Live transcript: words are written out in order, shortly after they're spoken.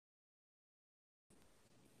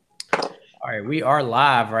All right, we are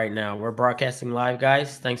live right now. We're broadcasting live,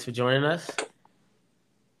 guys. Thanks for joining us.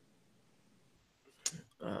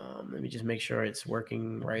 Let me just make sure it's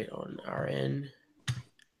working right on our end.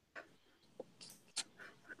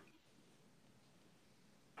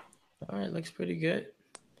 All right, looks pretty good.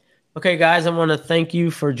 Okay, guys, I want to thank you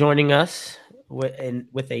for joining us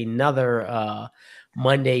with another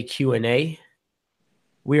Monday Q&A.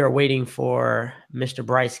 We are waiting for Mr.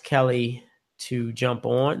 Brice Kelly to jump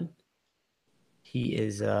on. He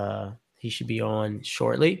should be on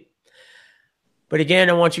shortly. But again,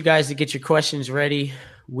 I want you guys to get your questions ready.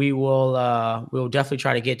 We'll definitely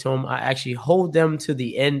try to get to them. I actually hold them to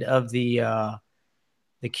the end of the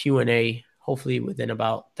Q&A, hopefully within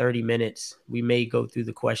about 30 minutes. We may go through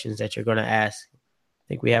the questions that you're going to ask. I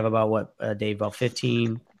think we have about Dave, about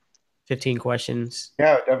 15 questions.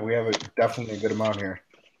 Yeah, we have definitely a good amount here.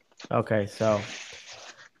 Okay, so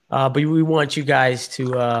but we want you guys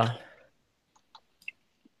to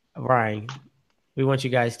Ryan, we want you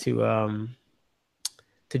guys to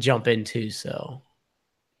jump in too, so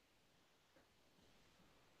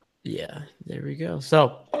yeah, there we go.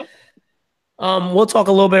 So we'll talk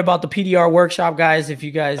a little bit about the PDR workshop, guys. If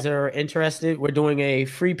you guys are interested, we're doing a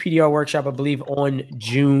free PDR workshop, I believe, on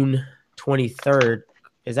June 23rd.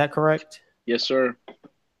 Is that correct? Yes, sir.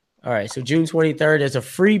 All right. So June 23rd is a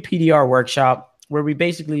free PDR workshop where we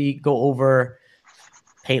basically go over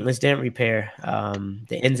paintless dent repair,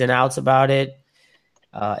 the ins and outs about it.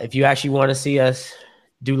 If you actually want to see us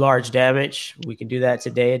do large damage, we can do that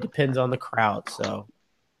today. It depends on the crowd. So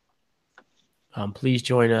please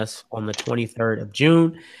join us on the 23rd of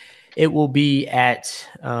June. It will be at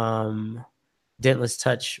Dentless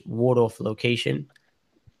Touch Waldorf location.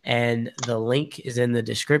 And the link is in the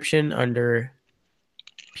description under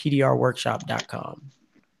pdrworkshop.com.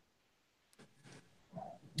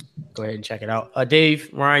 Go ahead and check it out. Dave,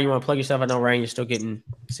 Ryan, you want to plug yourself? I know, Ryan, you're still getting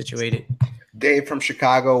situated. Dave from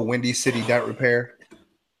Chicago, Windy City Dent Repair.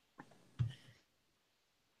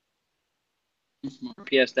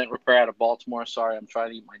 PS Dent Repair out of Baltimore. Sorry, I'm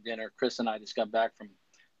trying to eat my dinner. Chris and I just got back from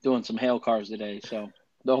doing some hail cars today, so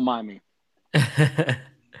don't mind me. All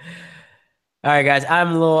right, guys,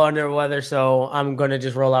 I'm a little under the weather, so I'm going to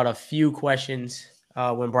just roll out a few questions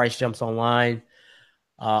when Brice jumps online.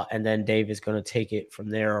 And then Dave is going to take it from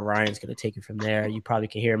there, or Ryan's going to take it from there. You probably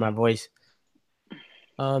can hear my voice.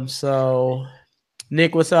 So,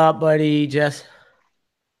 Nick, what's up, buddy? Jess,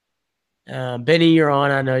 Benny, you're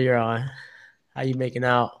on. I know you're on. How you making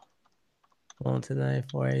out? On tonight,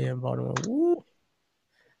 4 a.m. Baltimore. Woo.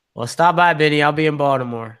 Well, stop by, Benny. I'll be in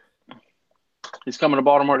Baltimore. He's coming to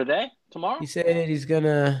Baltimore today? Tomorrow? He said he's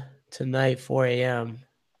gonna tonight, 4 a.m.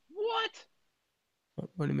 What? I'm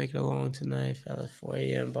gonna make it along tonight, fellas. 4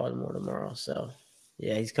 a.m. Baltimore tomorrow. So,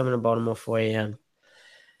 yeah, he's coming to Baltimore 4 a.m.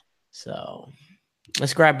 So,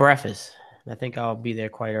 let's grab breakfast. I think I'll be there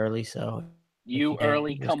quite early. So, you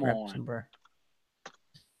early? Come on.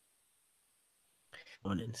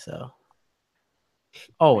 So,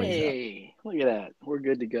 always. Hey, look at that. We're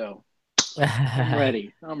good to go. I'm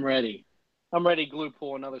ready. I'm ready to glue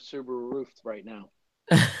pull another Subaru roof right now.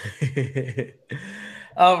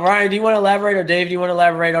 Ryan, do you want to elaborate, or Dave, do you want to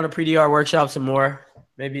elaborate on the PDR workshop some more?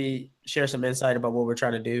 Maybe share some insight about what we're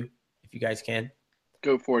trying to do, if you guys can.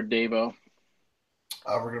 Go for it, Davo.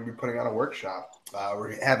 We're going to be putting on a workshop.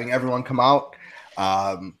 We're having everyone come out.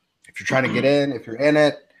 If you're trying to get in, if you're in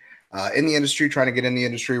it, in the industry, trying to get in the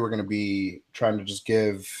industry, we're going to be trying to just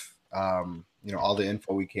give, all the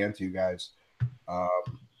info we can to you guys.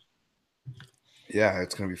 Yeah,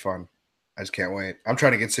 it's going to be fun. I just can't wait. I'm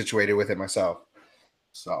trying to get situated with it myself.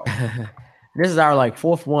 So this is our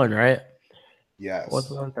fourth one, right? Yes.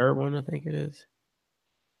 Fourth one, third one, I think it is.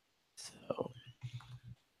 So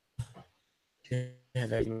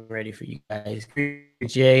have everything ready for you guys.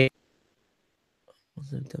 Jay,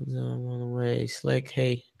 thumbs on the way. Slick,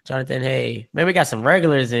 hey, Jonathan, hey, man, we got some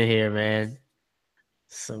regulars in here, man.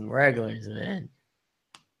 Some regulars, man.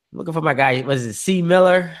 I'm looking for my guy. Was it C.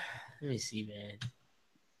 Miller? Let me see, man.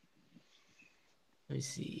 Let me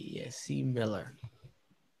see. Yeah, C. Miller.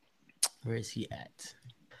 Where is he at?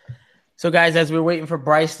 So, guys, as we're waiting for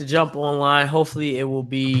Brice to jump online, hopefully it will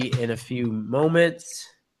be in a few moments.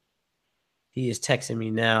 He is texting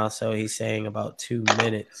me now, so he's saying about 2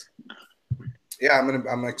 minutes. Yeah,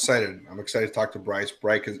 I'm excited. I'm excited to talk to Brice.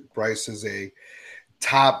 Brice is a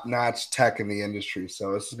top-notch tech in the industry,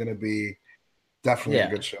 so this is going to be definitely a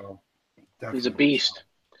good show. Definitely he's a beast.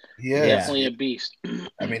 He is definitely a beast.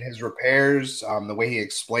 I mean, his repairs, the way he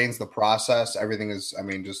explains the process, everything is,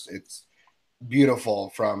 it's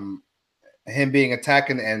beautiful, from him being a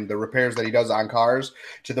tech and the repairs that he does on cars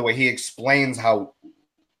to the way he explains how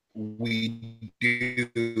we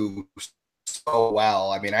do so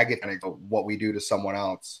well. I mean, I get what we do to someone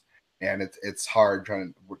else, and it's hard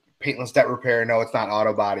trying to paintless dent repair. No, it's not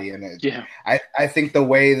auto body, and I think the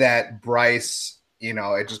way that Brice,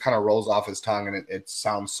 it just kind of rolls off his tongue, and it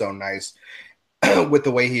sounds so nice with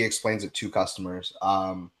the way he explains it to customers.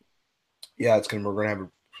 Yeah, we're gonna have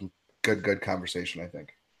a good conversation, I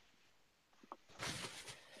think.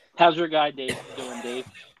 How's your guy Dave doing, Dave?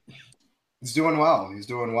 He's doing well.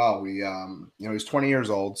 We, he's 20 years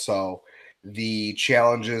old, so the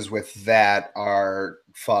challenges with that are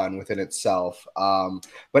fun within itself.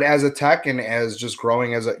 But as a tech and as just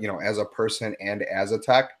growing as a person and as a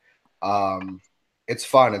tech, it's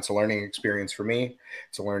fun. It's a learning experience for me.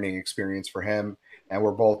 It's a learning experience for him. And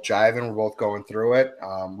we're both jiving. We're both going through it.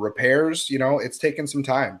 Repairs, it's taken some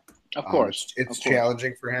time. Of course. It's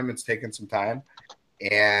challenging for him. It's taken some time.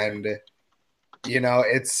 And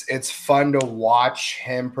it's fun to watch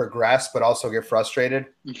him progress, but also get frustrated.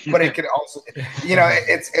 But it can also,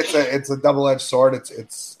 it's a double-edged sword.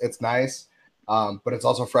 It's nice, but it's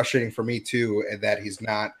also frustrating for me too that he's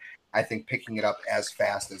not, I think, picking it up as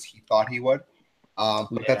fast as he thought he would.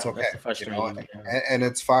 But that's okay, and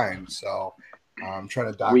it's fine. So I'm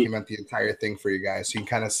trying to document the entire thing for you guys, so you can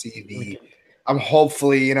kind of see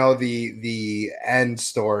hopefully the end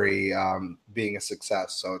story being a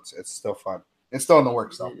success. So it's still fun. It's still in the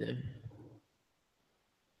works though.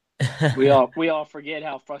 we all forget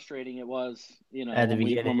how frustrating it was, at the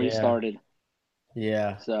beginning when we started.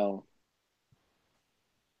 Yeah. So.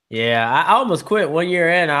 Yeah, I almost quit 1 year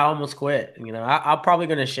in. I almost quit. I'm probably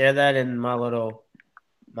gonna share that in my little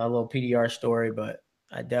PDR story, but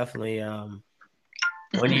I definitely 1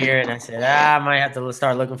 year and I said I might have to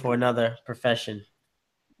start looking for another profession.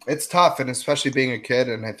 It's tough, and especially being a kid,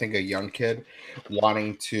 and I think a young kid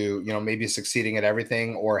wanting to, maybe succeeding at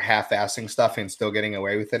everything or half-assing stuff and still getting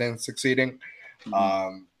away with it and succeeding.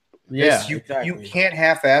 Exactly. You can't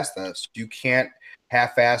half-ass this. You can't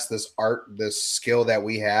half-ass this art, this skill that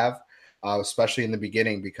we have, especially in the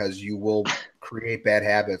beginning, because you will create bad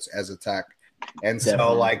habits as a tech. And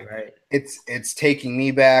definitely, it's taking me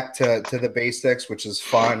back to the basics, which is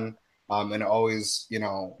fun, and always,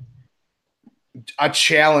 a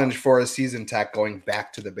challenge for a seasoned tech going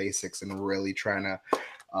back to the basics and really trying to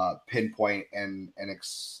pinpoint and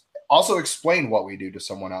also explain what we do to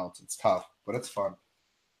someone else. It's tough, but it's fun.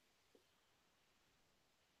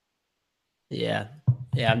 Yeah.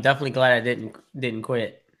 I'm definitely glad I didn't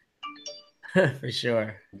quit. For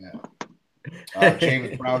sure. Yeah.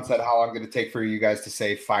 James Brown said how long did it take for you guys to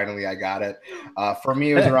say finally I got it. For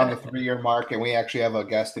me, it was around the 3-year mark, and we actually have a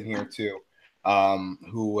guest in here too,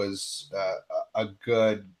 who was a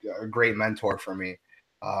great mentor for me.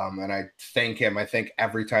 And I thank him. I think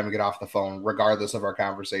every time we get off the phone, regardless of our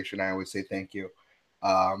conversation, I always say thank you.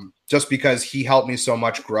 Just because he helped me so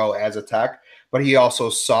much grow as a tech, but he also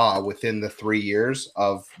saw within the 3 years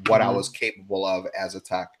of what I was capable of as a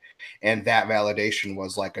tech. And that validation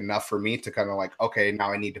was enough for me to kind of okay,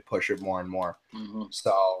 now I need to push it more and more.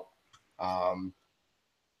 So,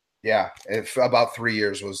 if about 3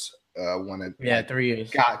 years was when it 3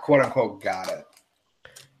 years quote unquote got it.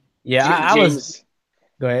 Yeah, James,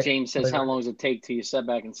 go ahead. James says, how long does it take till you step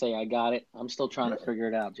back and say I got it? I'm still trying to figure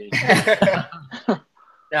it out, James.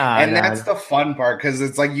 That's the fun part, because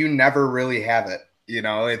it's you never really have it.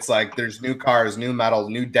 It's there's new cars, new metal,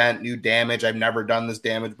 new dent, new damage. I've never done this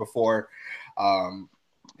damage before.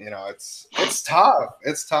 It's tough.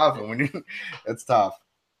 It's tough. And it's tough.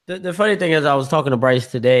 The funny thing is, I was talking to Brice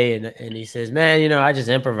today, and he says, "Man, I just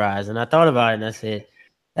improvise." And I thought about it, and I said,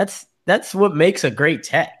 "That's what makes a great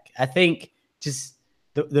tech. I think just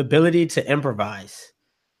the ability to improvise.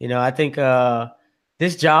 I think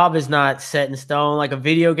this job is not set in stone like a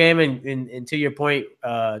video game. And to your point,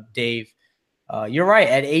 Dave, you're right.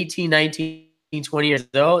 At 18, 19, 20 years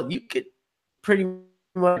old, you could pretty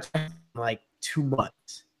much 2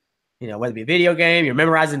 months. Whether it be a video game, you're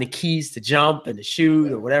memorizing the keys to jump and to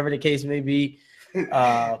shoot or whatever the case may be. But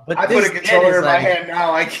I put a controller in my hand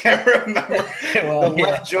now. I can't remember the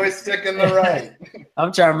left joystick and the right.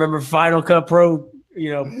 I'm trying to remember Final Cut Pro,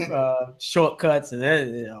 shortcuts and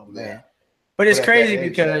then, man. But it's crazy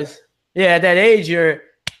because, at that age, I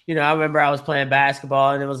remember I was playing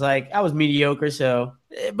basketball and it was I was mediocre. So,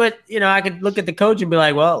 but, I could look at the coach and be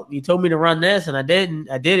like, well, you told me to run this and I did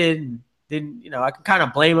it. And then, I can kind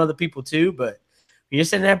of blame other people too. But when you're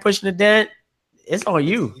sitting there pushing the dent, it's on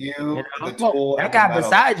you. The tool, that guy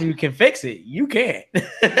beside you can fix it. You can't. Well,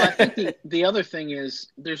 I think the other thing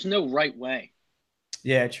is there's no right way.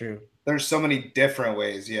 Yeah, true. There's so many different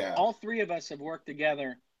ways. Yeah. All three of us have worked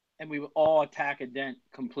together and we would all attack a dent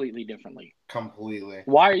completely differently. Completely.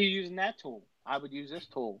 Why are you using that tool? I would use this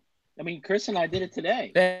tool. I mean, Chris and I did it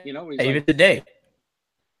today. Even today.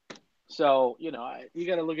 So, you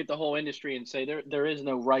got to look at the whole industry and say there is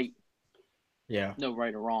no right. Yeah. No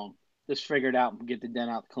right or wrong. Just figure it out and get the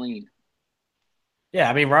dent out clean. Yeah,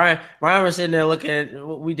 I mean, Ryan was sitting there looking at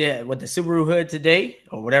what we did with the Subaru hood today,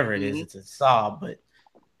 or whatever it is. It's a Saab,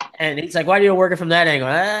 and he's like, "Why do you work it from that angle?"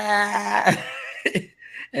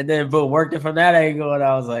 And then, but worked it from that angle, and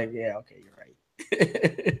I was like, "Yeah, okay, you're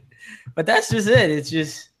right." But that's just it. It's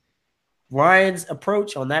just Ryan's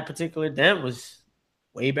approach on that particular dent was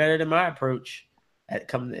way better than my approach at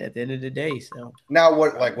the end of the day. So now,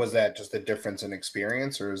 what was that? Just a difference in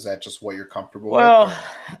experience, or is that just what you're comfortable with? Well,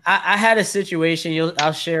 I had a situation.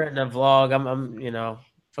 I'll share it in the vlog. I'm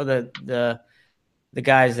for the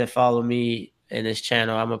guys that follow me in this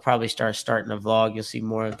channel, I'm gonna probably starting a vlog. You'll see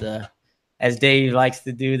more of as Dave likes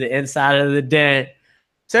to do, the inside of the dent.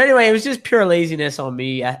 So anyway, it was just pure laziness on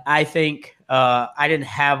me. I think I didn't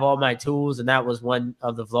have all my tools, and that was one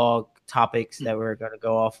of the vlog topics that we're gonna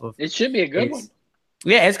go off of. It should be a good one.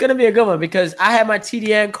 Yeah, it's gonna be a good one because I had my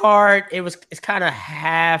TDN card. It's kind of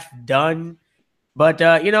half done, but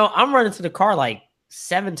I'm running to the car like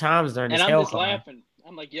 7 times during this and hail. I'm just laughing.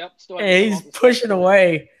 I'm like, "Yep." Still he's pushing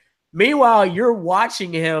away. Meanwhile, you're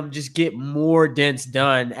watching him just get more dents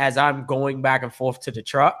done as I'm going back and forth to the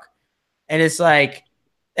truck, and it's like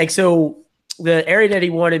so the area that he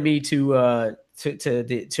wanted me to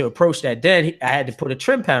approach that dent, I had to put a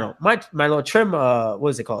trim panel. My little trim, what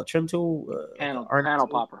is it called? Trim tool? Panel tool?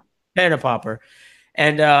 popper. Panel popper.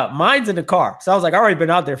 And mine's in the car. So I was like, I've already been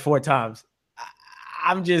out there 4 times.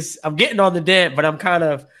 I'm getting on the dent, but I'm kind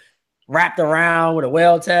of wrapped around with a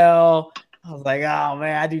whale tail. I was like, oh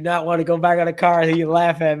man, I do not want to go back on the car. He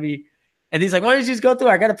laugh at me. And he's like, why don't you just go through?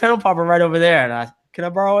 I got a panel popper right over there. And can I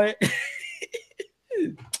borrow it?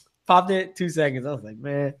 Popped it, 2 seconds. I was like,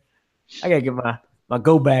 man, I gotta get my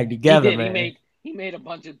go bag together, man. He made a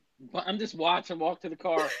bunch of. I'm just watching walk to the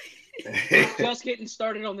car. Just getting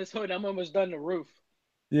started on this hood. I'm almost done the roof.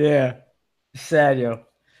 Yeah, sad, yo.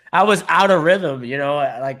 I was out of rhythm,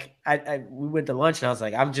 Like we went to lunch, and I was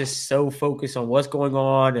like, I'm just so focused on what's going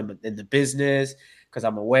on in the business because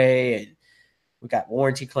I'm away, and we got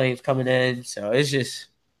warranty claims coming in. So it's just,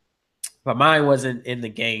 my mind wasn't in the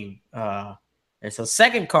game. And so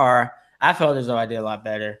second car, I felt as though I did a lot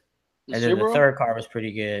better. And then the third car was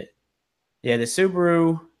pretty good. Yeah, the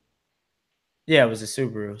Subaru. Yeah, it was a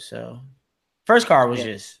Subaru. So first car was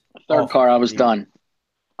just. The third car, I was done.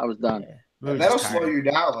 Yeah. That'll slow you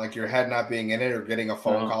down, like your head not being in it or getting a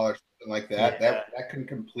phone call or something like that. Yeah. That can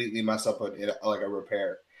completely mess up like a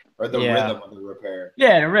repair or the rhythm of the repair.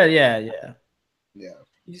 Yeah, yeah. You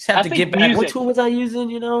just have to get back. What tool was I using?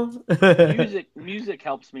 Music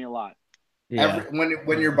helps me a lot. Yeah.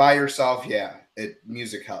 When you're by yourself,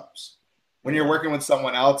 music helps. When you're working with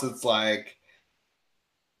someone else, it's like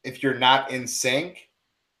if you're not in sync,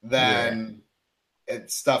 then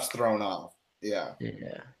stuff's thrown off. Yeah.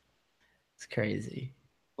 Yeah. It's crazy.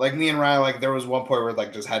 Like me and Ryan, like there was one point where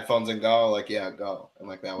like just headphones and go, like go, and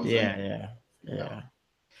like that was yeah.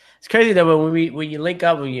 It's crazy though when you link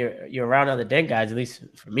up when you're around other dent guys. At least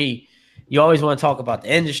for me, you always want to talk about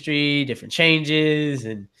the industry, different changes,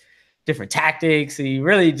 and different tactics. And you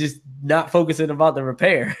really just not focusing about the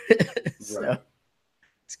repair. So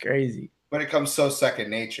it's crazy. But it comes so second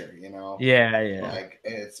nature, Yeah. Like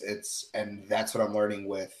it's and that's what I'm learning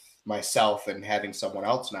with myself and having someone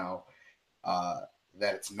else now.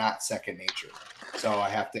 That it's not second nature. So I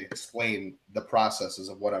have to explain the processes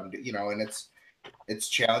of what I'm doing, and it's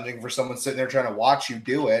challenging for someone sitting there trying to watch you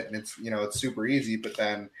do it. And it's super easy, but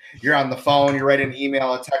then you're on the phone, you're writing an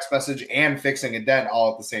email, a text message, and fixing a dent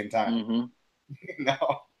all at the same time. Mm-hmm.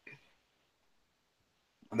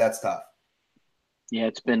 That's tough. Yeah,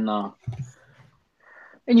 it's been, and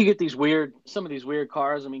you get some of these weird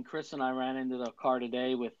cars. I mean, Chris and I ran into the car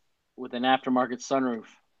today with an aftermarket sunroof.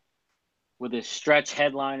 With this stretch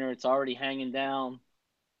headliner, it's already hanging down.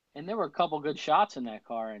 And there were a couple good shots in that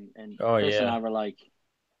car. And Chris and I were like,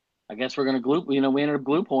 I guess we're going to glue, we ended up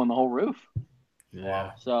glue pulling the whole roof.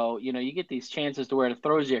 Yeah. So, you get these chances to where it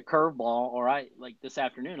throws you a curveball. Or like this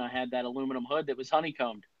afternoon, I had that aluminum hood that was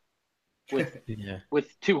honeycombed with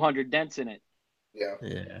 200 dents in it.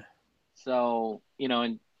 Yeah. So,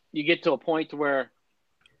 and you get to a point to where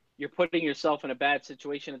you're putting yourself in a bad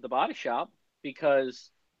situation at the body shop because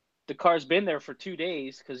the car's been there for 2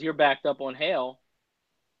 days because you're backed up on hail.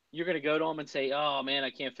 You're going to go to them and say, oh, man,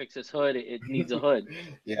 I can't fix this hood. It needs a hood.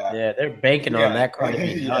 Yeah, they're banking on that car to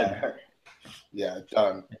be done. Yeah,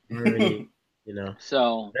 done.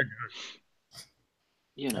 So,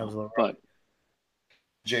 That was a little but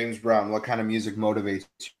James Brown, what kind of music motivates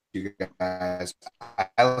you guys?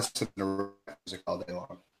 I listen to rap music all day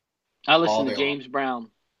long. I listen to James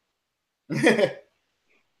Brown. Brown.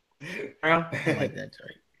 I like that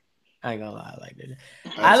joint. I ain't gonna lie, I like it.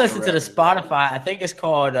 I listen to the Spotify. I think it's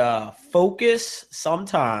called Focus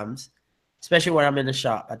sometimes, especially when I'm in the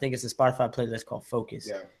shop. I think it's a Spotify playlist called Focus.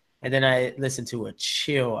 Yeah. And then I listen to a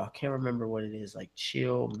chill. I can't remember what it is, like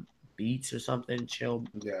chill beats or something. Chill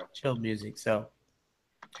music. So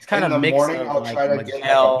it's kind of mixed. Morning, I'll like try to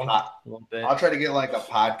Miguel, get like a little bit. I'll try to get like a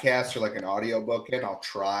podcast or like an audiobook in. I'll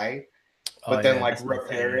try. But then like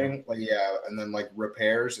repairing, and then like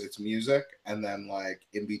repairs, it's music, and then like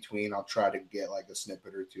in between, I'll try to get like a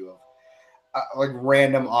snippet or two of like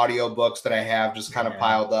random audiobooks that I have just kind of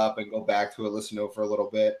piled up and go back to it, listen to it for a little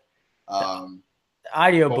bit.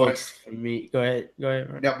 Audiobooks for me. Go ahead.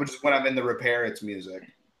 Yeah, but just when I'm in the repair, it's music.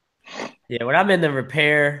 Yeah, when I'm in the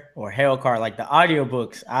repair or hail car, like the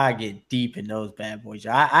audiobooks, I get deep in those bad boys.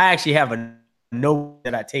 I actually have a note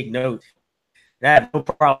that I take notes. I have no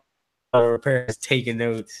problem. Repairs taking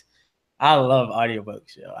notes. I love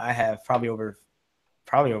audiobooks. Yo. I have probably over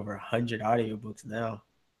 100 audiobooks now.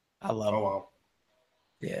 I love them. Wow.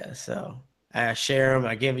 Yeah, so I share them.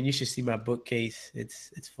 I give them. You should see my bookcase.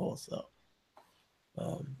 It's full. So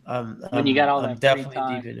when you got all that definitely free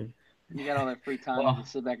time, deep in them. You got all that free time. You can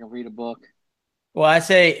sit back and read a book. Well, I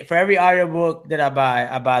say for every audiobook that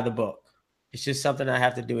I buy the book. It's just something I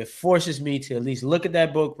have to do. It forces me to at least look at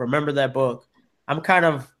that book, remember that book. I'm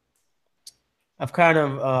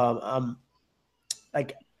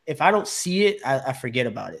like, if I don't see it, I forget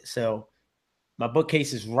about it. So my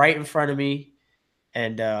bookcase is right in front of me,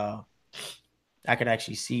 and I can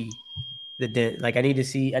actually see the dent. Like I need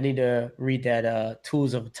to read that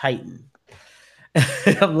Tools of Titan.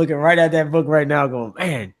 I'm looking right at that book right now going,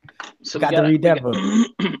 man, so got to read that book.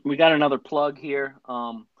 We got another plug here.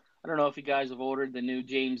 I don't know if you guys have ordered the new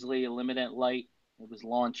James Lee Eliminate Light. It was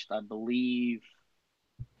launched, I believe,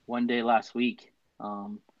 one day last week.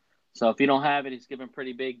 So if you don't have it, he's giving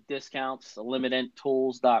pretty big discounts.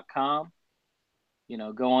 EliminateTools.com.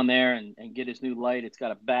 Go on there and get his new light. It's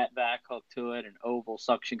got a bat vac hook to it, an oval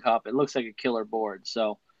suction cup. It looks like a killer board.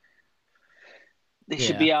 So they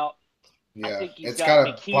should be out. Yeah, it's got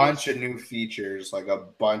a bunch of new features, like a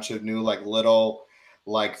bunch of new, like little,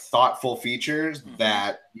 like thoughtful features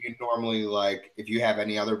that you normally like if you have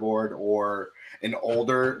any other board or an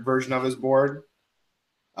older version of his board.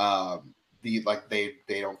 They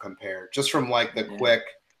don't compare. Just from like the quick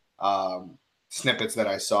snippets that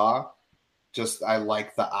I saw, I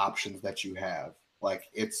like the options that you have. Like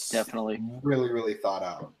it's definitely really, really thought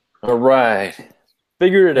out. All right.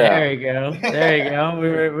 Figured it out. There you go. We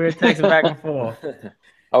were texting back and forth.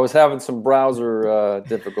 I was having some browser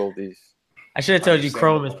difficulties. I should have told you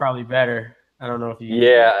Chrome is probably better. I don't know if you.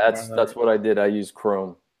 Yeah, that's what I did. I used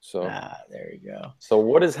Chrome. So there you go. So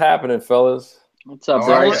what is happening, fellas? What's up,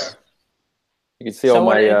 Brice? You can see all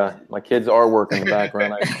my kids' artwork in the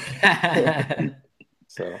background.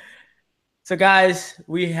 So guys,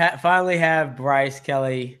 we finally have Brice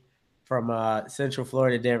Kelly from Central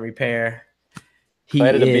Florida Dent Repair.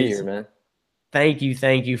 Excited to be here, man. Thank you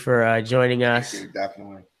for joining us. Thank you,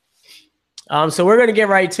 definitely. So we're gonna get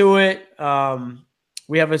right to it.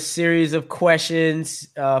 We have a series of questions.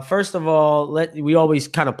 First of all, we always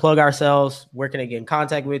kind of plug ourselves. Where can I get in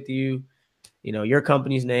contact with you? Your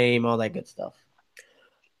company's name, all that good stuff.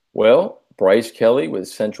 Well, Brice Kelly with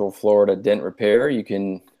Central Florida Dent Repair. You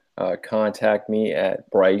can contact me at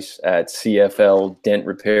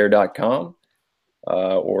brice@cfldentrepair.com.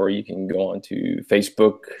 Or you can go on to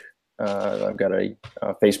Facebook. I've got a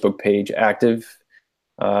Facebook page active.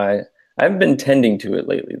 I haven't been tending to it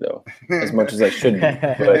lately, though, as much as I should be.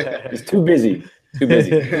 But it's too busy. But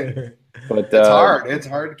it's hard. It's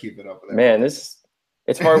hard to keep it up. Man, it's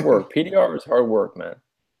hard work. PDR is hard work, man.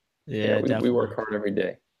 Yeah, we work hard every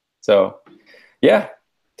day. So, yeah,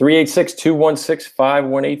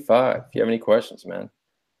 386-216-5185. If you have any questions, man,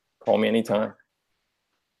 call me anytime.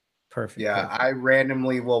 Perfect. Yeah, I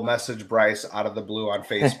randomly will message Brice out of the blue on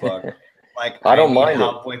Facebook. Like, I don't mind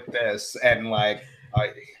help with this, and like,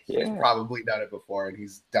 he's probably done it before, and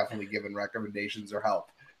he's definitely given recommendations or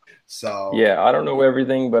help. So yeah, I don't know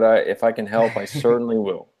everything, but if I can help, I certainly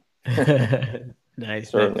will.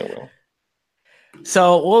 Nice. Certainly will.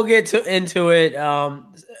 So we'll get into it.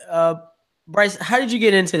 Brice, how did you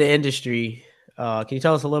get into the industry? Can you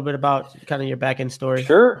tell us a little bit about kind of your back end story?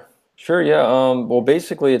 Sure. Yeah. Well,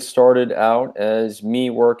 basically, it started out as me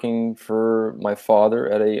working for my father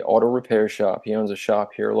at a auto repair shop. He owns a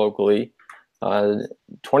shop here locally.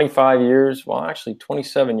 25 years. Well, actually,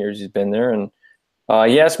 27 years he's been there, and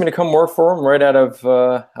He asked me to come work for him right out of,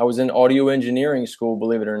 I was in audio engineering school,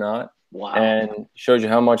 believe it or not. Wow. And shows you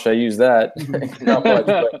how much I use that. Not much,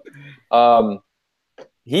 but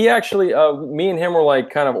he actually, me and him were like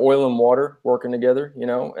kind of oil and water working together,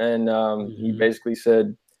 and he basically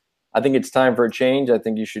said, I think it's time for a change. I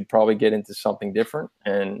think you should probably get into something different.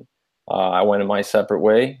 And I went in my separate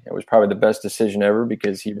way. It was probably the best decision ever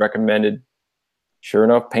because he recommended, sure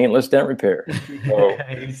enough, paintless dent repair. So,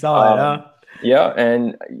 you saw it, huh? Yeah,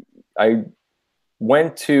 and I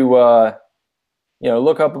went to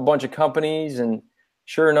look up a bunch of companies, and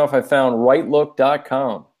sure enough, I found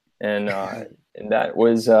rightlook.com, and that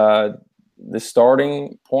was the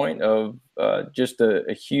starting point of just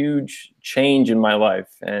a huge change in my life.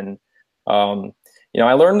 And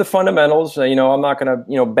I learned the fundamentals. I'm not going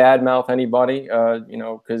to badmouth anybody,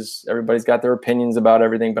 because everybody's got their opinions about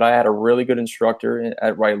everything. But I had a really good instructor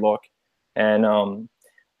at Right Look, and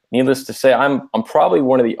needless to say, I'm probably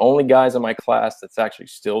one of the only guys in my class that's actually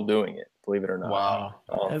still doing it, believe it or not. Wow.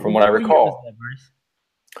 From what I recall.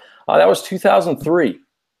 That was 2003.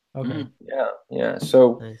 Okay. Yeah.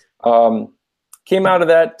 So Nice. came out of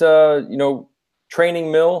that,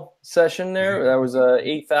 training mill session there. That was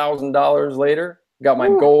 $8,000 later. Got my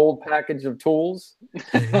gold package of tools,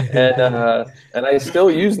 and I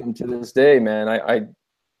still use them to this day, man. I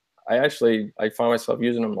find myself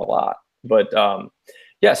using them a lot. But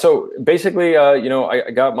yeah, so basically,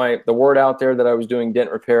 I got the word out there that I was doing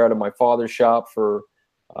dent repair out of my father's shop for,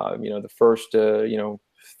 the first,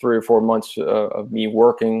 3 or 4 months of me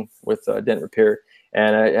working with dent repair.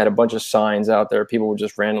 And I had a bunch of signs out there. People would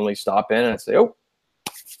just randomly stop in, and I'd say, "Oh,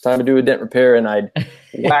 it's time to do a dent repair," and I'd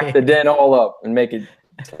whack the dent all up and make it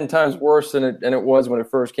 10 times worse than it was when it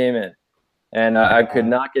first came in. And I could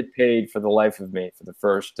not get paid for the life of me for the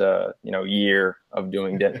first, year of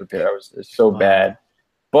doing dent repair. It was so bad.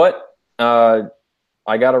 But I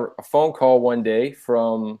got a phone call one day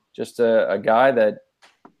from just a guy that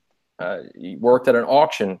he worked at an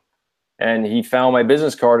auction, and he found my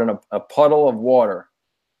business card in a puddle of water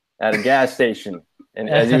at a gas station. And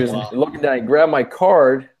as he was looking down, he grabbed my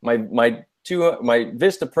card, my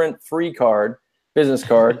Vistaprint free card, business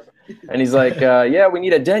card. And he's like, yeah, we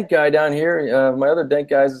need a dent guy down here. My other dent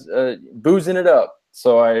guy's boozing it up.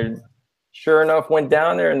 So I, sure enough, went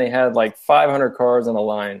down there, and they had like 500 cars on a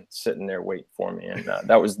line sitting there waiting for me. And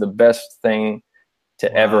that was the best thing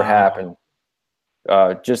to ever happen.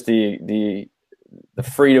 Just the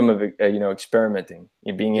freedom of, experimenting,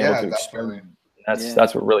 being able to experiment.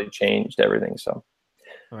 That's what really changed everything. So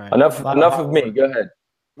enough of me. Go ahead.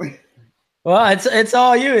 Well, it's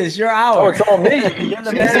all you. It's your hour. Oh, it's all me. You're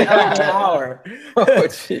the man of the hour.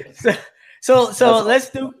 So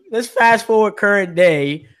let's fast forward current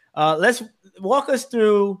day. Let's walk us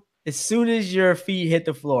through as soon as your feet hit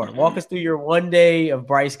the floor. Walk us through your one day of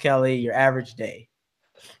Brice Kelly, your average day.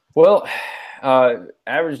 Well,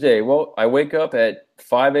 average day. Well, I wake up at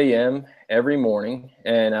 5 a.m. every morning,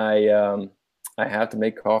 and I have to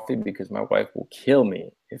make coffee because my wife will kill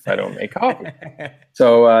me if I don't make coffee.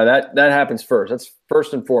 So that happens first. That's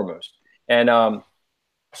first and foremost. And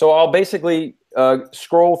so I'll basically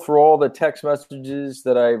scroll through all the text messages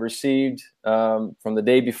that I received from the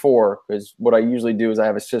day before, because what I usually do is I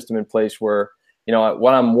have a system in place where,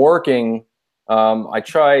 when I'm working, I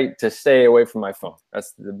try to stay away from my phone.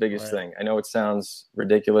 That's the biggest thing. I know it sounds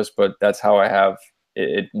ridiculous, but that's how I have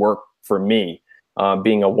it work for me.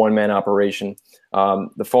 Being a one-man operation,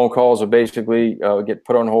 the phone calls will basically get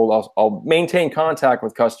put on hold. I'll maintain contact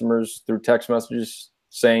with customers through text messages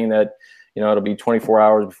saying that, it'll be 24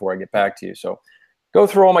 hours before I get back to you. So go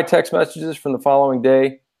through all my text messages from the following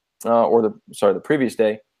day, the previous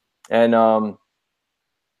day, and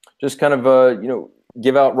just kind of,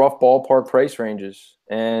 give out rough ballpark price ranges.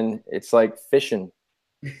 And it's like fishing.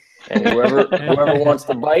 And whoever wants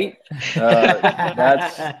to bite,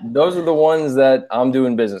 those are the ones that I'm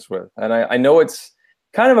doing business with. And I know it's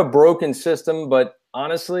kind of a broken system, but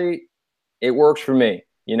honestly, it works for me,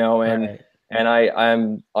 and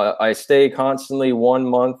I stay constantly 1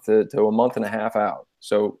 month to a month and a half out.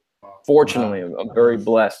 So fortunately, I'm very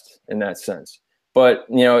blessed in that sense. But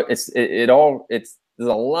there's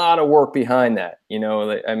a lot of work behind that.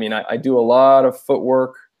 I do a lot of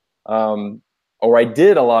footwork. Or I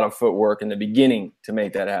did a lot of footwork in the beginning to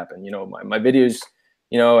make that happen. My videos,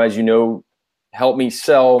 as you know, help me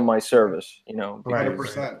sell my service.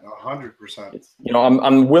 100%, 100%.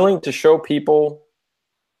 I'm willing to show people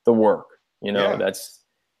the work. That's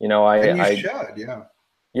I should,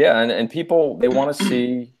 yeah, and people, they want to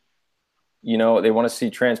see, they want to see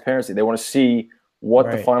transparency. They want to see what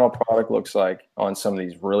the final product looks like on some of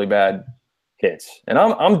these really bad hits. And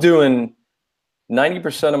I'm doing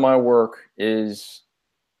 90% of my work is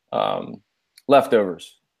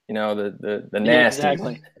leftovers. You know, the nasty. Yeah,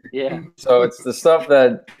 exactly. Yeah. So it's the stuff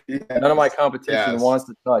that Yes. none of my competition Yes. wants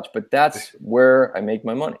to touch, but that's where I make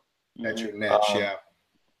my money. That's your niche, yeah.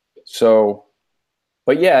 So,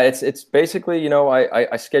 but yeah, it's basically, you know,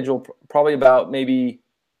 I schedule probably about maybe,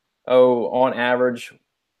 on average,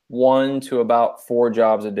 1 to about 4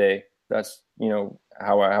 jobs a day. That's, you know,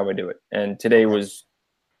 how I do it. And today was,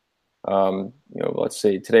 you know, let's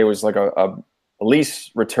see, today was like a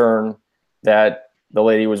lease return that the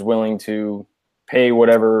lady was willing to pay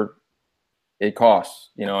whatever it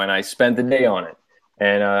costs, you know, and I spent the day on it.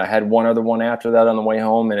 And I had one other one after that on the way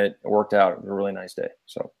home, and it worked out. It was a really nice day.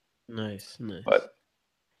 So Nice. But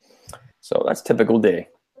so that's typical day.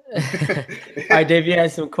 All right, Dave, you had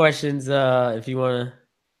some questions. If you want to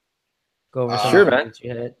go over some Sure, of man. that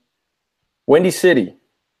you had. Windy City.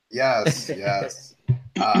 Yes, yes.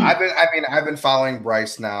 I've been following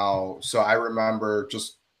Brice now, so I remember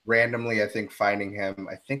just randomly, I think, finding him,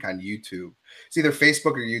 I think on YouTube. It's either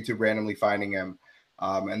Facebook or YouTube, randomly finding him.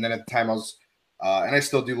 And then at the time I was, and I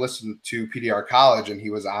still do listen to PDR College, and he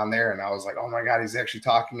was on there, and I was like, oh my God, he's actually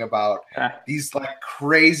talking about these like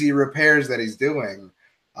crazy repairs that he's doing.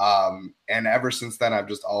 And ever since then, I've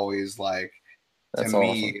just always like, That's to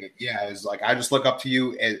me, awesome. yeah, it's like, I just look up to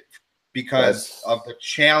you because of the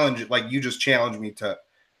challenge. Like, you just challenged me to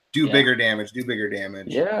do bigger damage.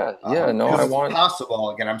 Yeah. No, I want it's possible.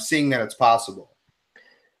 Again, I'm seeing that it's possible.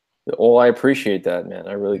 Well, I appreciate that, man.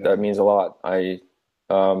 I really, that means a lot.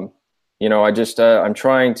 You know, I just, I'm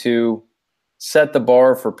trying to set the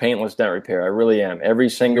bar for paintless dent repair. I really am. Every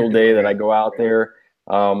single day that I go out there,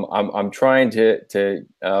 I'm trying to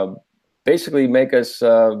basically make us,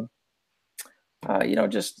 you know,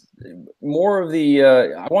 just more of the,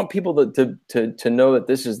 I want people to know that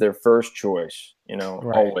this is their first choice, you know,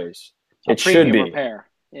 always. It should be. Repair.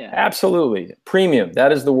 Yeah. Absolutely. Premium.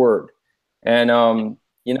 That is the word. And,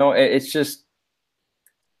 you know, it's just,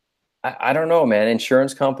 I don't know, man.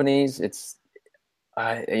 Insurance companies,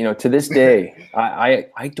 you know, to this day,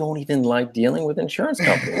 I don't even like dealing with insurance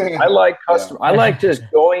companies. I like I like just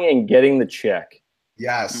going and getting the check.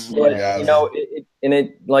 Yes. But, Yes. you know,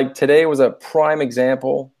 like today was a prime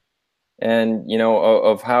example, and, you know,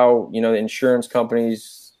 of how, you know, the insurance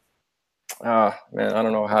companies, man, I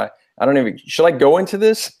don't know how, I don't even, should I go into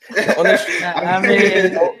this? I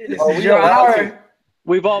mean,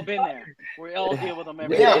 we've all been there. We all deal with them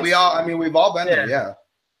every day. Yeah, we've all been there. Yeah.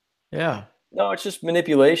 Yeah. No, it's just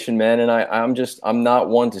manipulation, man. And I'm not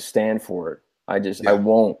one to stand for it. I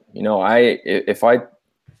won't, you know,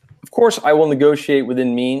 of course I will negotiate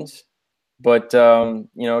within means, but, you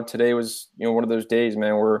know, today was, you know, one of those days,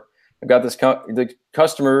 man, where I've got this, the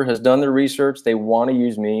customer has done their research. They want to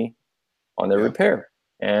use me on their repair,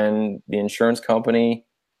 and the insurance company,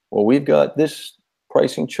 well, we've got this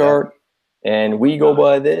pricing chart and we go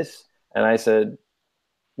by this. And I said,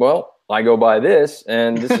 well, I go by this,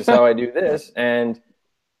 and this is how I do this. And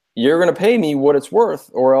you're going to pay me what it's worth,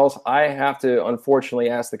 or else I have to, unfortunately,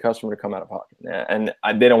 ask the customer to come out of pocket. And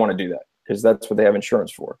they don't want to do that, because that's what they have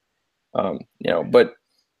insurance for. You know, but,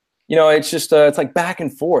 you know, it's just, it's like back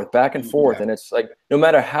and forth. And it's like, no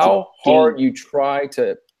matter how hard you try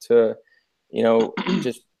to, you know,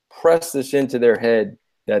 just press this into their head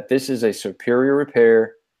that this is a superior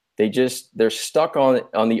repair, they're stuck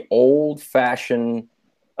on the old fashioned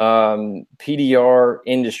PDR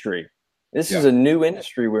industry. This is a new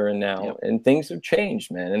industry we're in now, and things have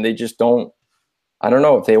changed, man. And they just don't, I don't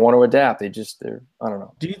know if they want to adapt. I don't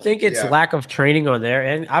know. Do you think it's lack of training on their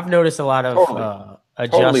end? I've noticed a lot of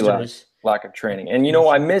adjusters. Totally lack of training. And, you know,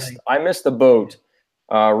 I missed the boat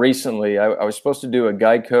recently. I was supposed to do a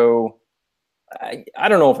Geico. I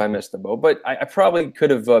don't know if I missed the boat, but I probably could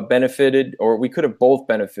have benefited, or we could have both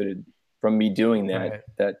benefited from me doing that.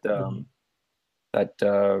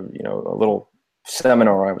 You know, a little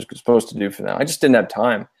seminar I was supposed to do for them. I just didn't have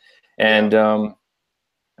time, and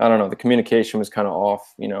I don't know. The communication was kind of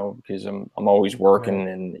off, you know, because I'm always working,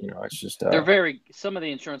 and, you know, it's just some of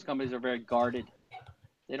the insurance companies are very guarded.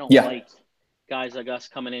 They don't like guys like us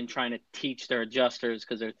coming in trying to teach their adjusters,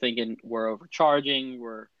 because they're thinking we're overcharging,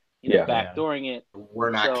 we're backdooring it.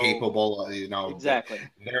 We're not capable, you know. Exactly.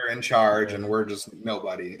 They're in charge, and we're just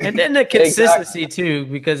nobody. And then the consistency too,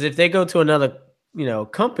 because if they go to another, you know,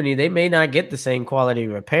 company, they may not get the same quality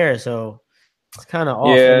repair. So it's kind of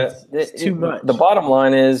off. Yeah, it's too much. The bottom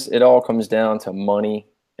line is, it all comes down to money,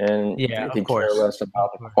 and they care less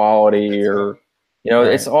about the quality, or, you know,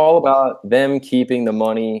 it's all about them keeping the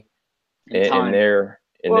money in their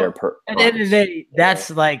at the end of the day,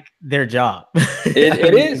 that's like their job.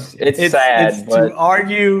 It is. It's sad, it's but to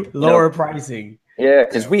argue lower pricing. Yeah,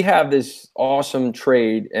 because we have this awesome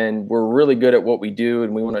trade, and we're really good at what we do,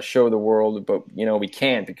 and we want to show the world, but we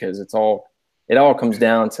can't because it all comes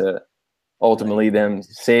down to ultimately them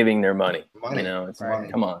saving their money. It's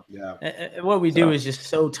money. Come on. Yeah. And what we do is just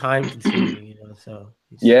so time consuming, so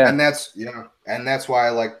yeah. And that's why I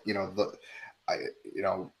like,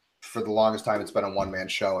 for the longest time, it's been a one-man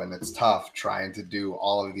show, and it's tough trying to do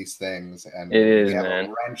all of these things. And it is, we have man.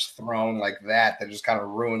 a wrench thrown like that just kind of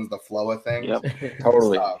ruins the flow of things. Yep.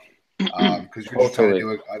 Totally. Because you're just trying to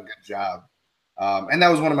do a good job. And that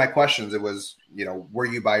was one of my questions. It was, were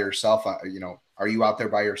you by yourself? Are you out there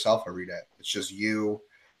by yourself every day? It's just you,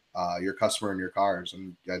 your customer, and your cars.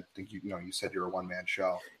 And I think you said you're a one-man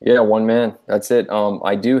show. Yeah, one man. That's it.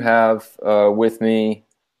 I do have with me,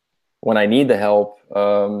 when I need the help,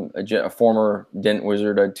 a former Dent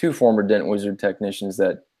Wizard, two former Dent Wizard technicians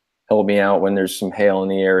that help me out when there's some hail in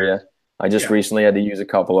the area. I just recently had to use a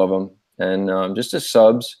couple of them, and just as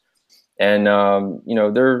subs. And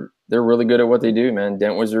they're really good at what they do, man.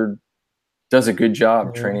 Dent Wizard does a good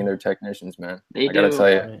job training their technicians, man. I gotta tell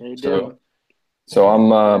you. They do. So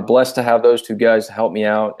I'm blessed to have those two guys to help me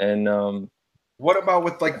out. And what about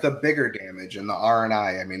with like the bigger damage and the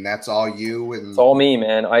R&I? I mean, that's all you. And it's all me,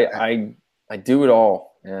 man. I do it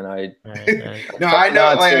all, and I. No, I know.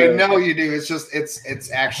 I know you do. It's just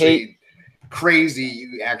it's actually crazy.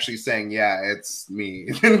 You actually saying, yeah, it's me,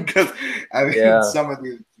 because I mean some of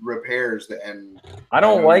these repairs and I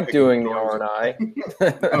don't like doing the R&I. I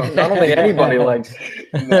don't think anybody likes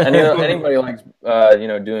anybody likes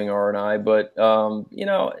doing R&I, but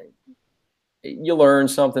you learn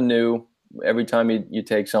something new every time you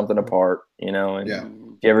take something apart, and if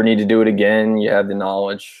you ever need to do it again, you have the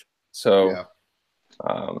knowledge. So,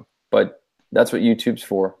 but that's what YouTube's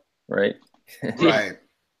for, right? Right.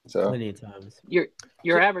 So plenty of times.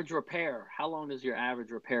 Your average repair, how long does your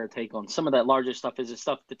average repair take on some of that larger stuff? Is it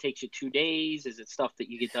stuff that takes you 2 days? Is it stuff that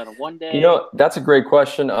you get done in 1 day? That's a great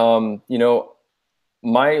question. The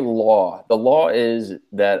law is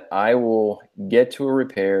that I will get to a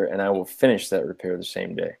repair and I will finish that repair the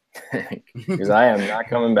same day because I am not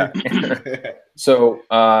coming back. So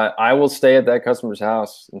I will stay at that customer's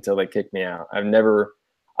house until they kick me out. I've never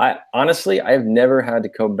had to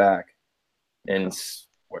come back in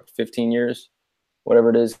 15 years, whatever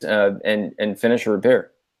it is, and finish a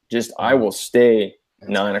repair. I will stay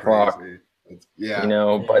 9 o'clock.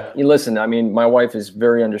 But listen, I mean, my wife is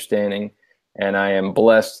very understanding, and I am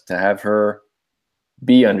blessed to have her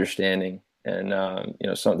be understanding. And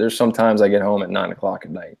there's sometimes I get home at 9 o'clock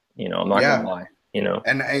at night. I'm not gonna lie.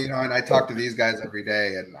 And I talk to these guys every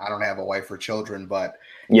day, and I don't have a wife or children, but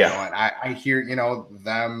and I hear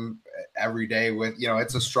them every day with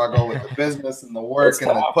it's a struggle with the business and the work and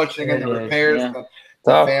the pushing and the repairs and the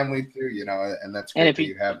family too, and that's great.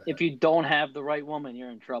 And if you don't have the right woman,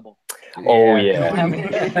 you're in trouble. Oh yeah,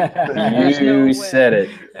 you said it.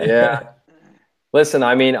 Yeah. Listen,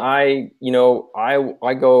 I mean, I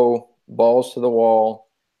go balls to the wall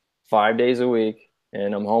 5 days a week,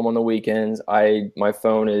 and I'm home on the weekends. My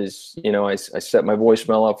phone is, I set my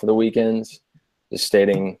voicemail up for the weekends, just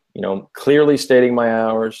stating, clearly stating my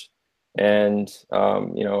hours, and I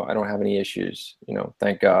don't have any issues,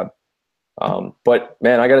 thank God. But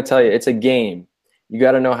man, I got to tell you, it's a game. You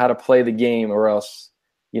got to know how to play the game, or else,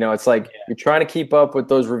 it's like you're trying to keep up with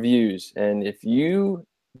those reviews, and if you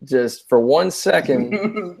just for 1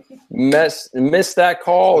 second miss that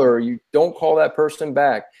call, or you don't call that person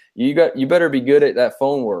back, you better be good at that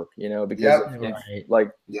phone work, because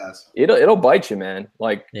it'll bite you, man.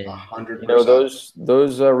 Like 100%.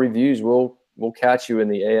 Those reviews will catch you in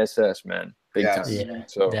the ASS, man, big time. Yeah,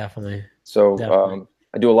 so definitely.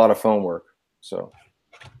 I do a lot of phone work. So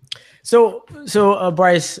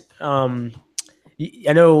Brice,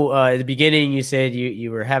 I know at the beginning you said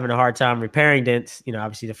you were having a hard time repairing dents,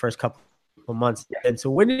 obviously the first couple of months. And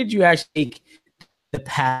so when did you actually take the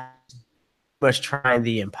path much trying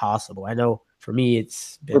the impossible? I know for me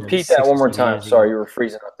it's been repeat that one more time. Sorry, you were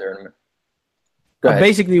freezing up there in a minute. Go ahead.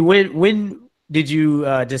 Basically, when did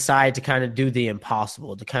you decide to kind of do the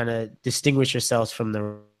impossible, to kind of distinguish yourselves from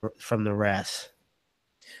the rest?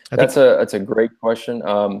 That's a great question.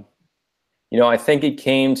 I think it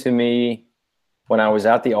came to me when I was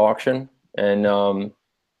at the auction, and all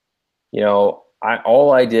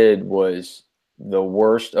I did was the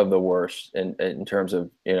worst of the worst in terms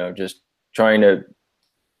of just trying to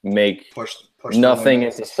make push nothing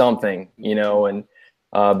into something, and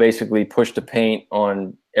basically push the paint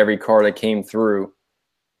on every car that came through.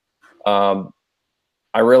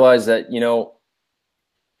 I realized that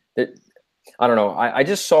that I don't know. I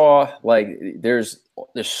just saw like there's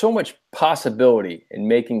so much possibility in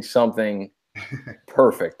making something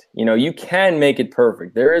perfect. You can make it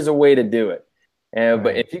perfect. There is a way to do it.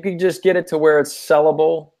 But if you could just get it to where it's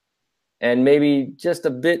sellable and maybe just a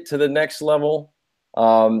bit to the next level,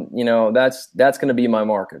 that's going to be my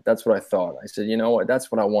market. That's what I thought. I said, you know what,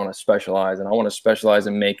 that's what I want to specialize in. I want to specialize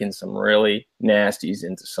in making some really nasties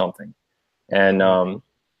into something. And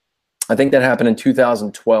I think that happened in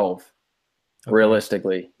 2012. Okay.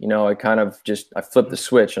 Realistically, I kind of I flipped the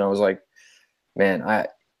switch and I was like, man, I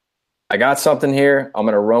got something here. I'm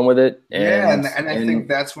going to run with it. And I think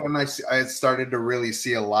that's when I started to really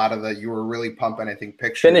see a lot of that. You were really pumping, I think,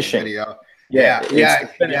 pictures, finishing. Video. Yeah.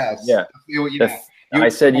 I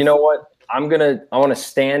said, you know what? I want to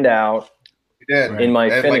stand out in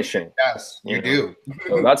my finishing. You do.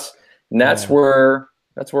 So that's where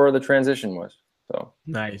the transition was. So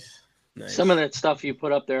nice. Some of that stuff you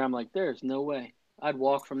put up there, I'm like, there's no way I'd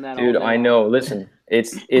walk from that. Dude, I know. Listen,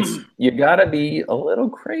 it's you gotta be a little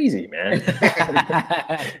crazy, man.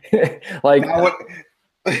 Like a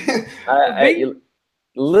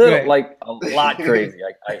lot crazy,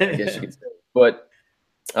 I guess you could say. But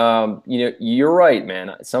you're right,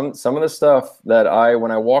 man. Some of the stuff that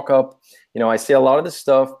when I walk up, I see a lot of the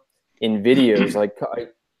stuff in videos. Like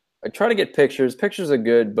I try to get pictures. Pictures are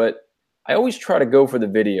good, but I always try to go for the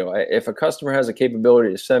video. If a customer has a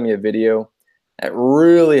capability to send me a video, that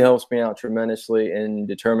really helps me out tremendously in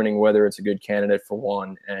determining whether it's a good candidate for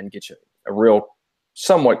one and get you a real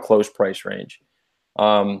somewhat close price range.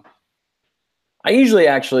 I usually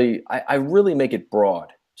I really make it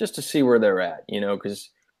broad just to see where they're at,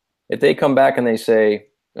 because if they come back and they say,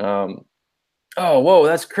 oh, whoa,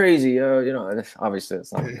 that's crazy. Obviously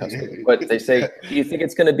it's not the customer, but they say, do you think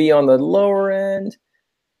it's going to be on the lower end?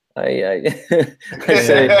 I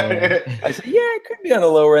say, yeah, it could be on the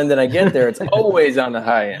lower end. Then I get there, it's always on the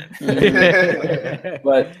high end.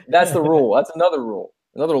 But that's the rule. That's another rule,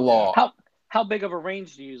 another law. How big of a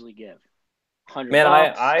range do you usually give? $100, man,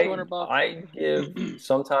 $200? I give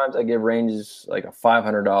sometimes I give ranges like a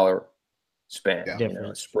 $500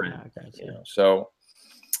 span, sprint. So.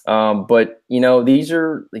 But these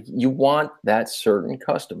are like, you want that certain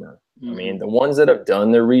customer. I mean, the ones that have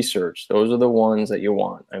done their research, those are the ones that you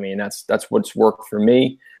want. I mean, that's what's worked for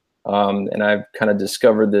me. And I've kind of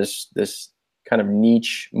discovered this kind of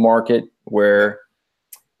niche market where,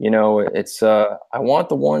 it's, I want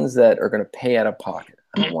the ones that are going to pay out of pocket.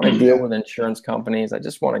 I don't want to deal with insurance companies. I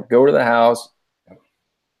just want to go to the house.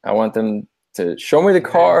 I want them to show me the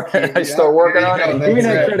car. I start working on it and give me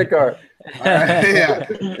that credit card.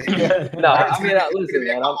 No, I mean, listen,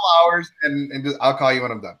 man. A couple hours, and just, I'll call you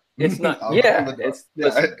when I'm done. It's not.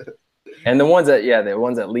 Listen, and the ones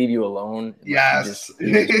that leave you alone. Yes,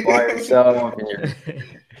 you're just by yourself, and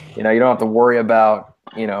you don't have to worry about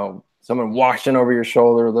someone watching over your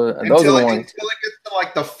shoulder. Those are the ones. Until it gets to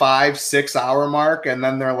like the 5-6 hour mark, and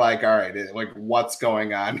then they're like, "All right, like what's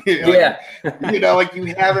going on?" Like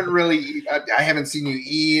you haven't really. I haven't seen you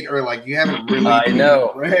eat, or like you haven't really. I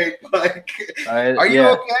know, right? Like, are you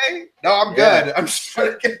okay? No, I'm good. I'm just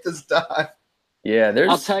trying to get this done. Yeah,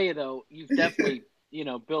 I'll tell you though, you've definitely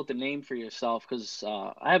built a name for yourself because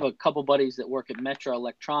I have a couple buddies that work at Metro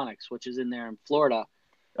Electronics, which is in there in Florida.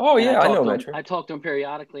 Oh, yeah, I know Metro. I talk to him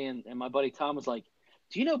periodically, and my buddy Tom was like,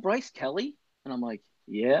 do you know Brice Kelly? And I'm like,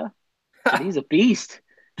 yeah. And he's a beast.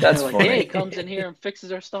 That's funny. Yeah, he comes in here and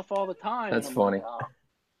fixes our stuff all the time. That's funny. Like, oh.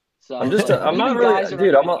 So I'm not really,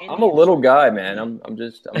 dude, I'm a little guy, man. I'm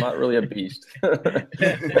not really a beast.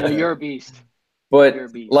 No, you're a beast. But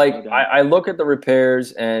like, I look at the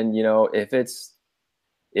repairs and,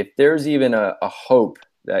 if there's even a hope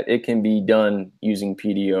that it can be done using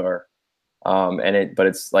PDR, but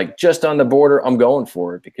it's like just on the border, I'm going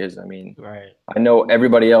for it because I know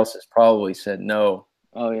everybody else has probably said no.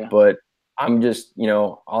 Oh yeah. But I'm just,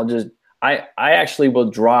 I actually will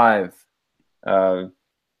drive,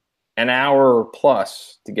 an hour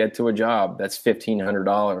plus to get to a job that's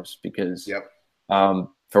 $1,500 because,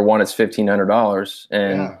 for one, it's $1,500.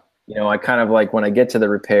 And, I kind of like when I get to the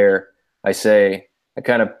repair, I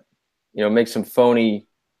kind of, make some phony,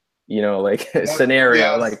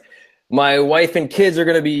 scenario, like, my wife and kids are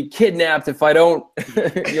going to be kidnapped if I don't,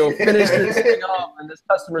 finish this thing off and this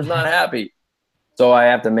customer's not happy. So I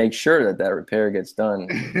have to make sure that repair gets done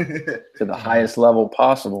to the highest level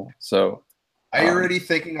possible. So, are you already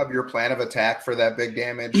thinking of your plan of attack for that big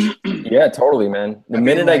damage? Yeah, totally, man. The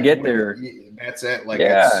minute I get there, that's it. Like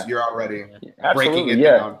you're already breaking it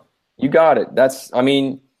down. You got it.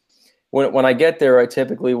 When I get there, I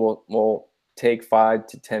typically will take 5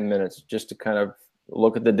 to 10 minutes just to kind of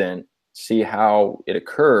look at the dent, see how it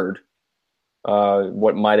occurred,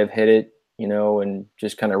 what might have hit it, and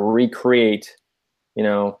just kind of recreate,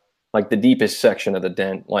 like the deepest section of the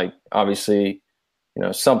dent, like obviously,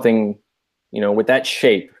 something, with that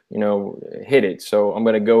shape, hit it. So I'm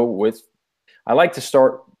going to go with, I like to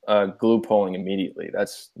start glue pulling immediately.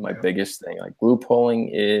 That's my biggest thing. Like glue pulling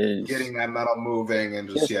is getting that metal moving and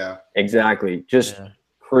just exactly. Just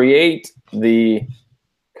create the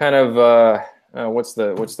kind of what's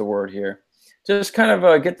the word here? Just kind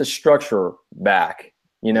of get the structure back,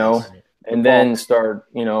 and then start,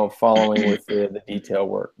 following with the detail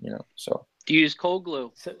work, So do you use cold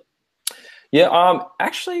glue? Yeah,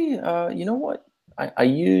 actually, you know what? I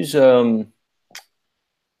use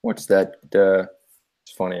what's that?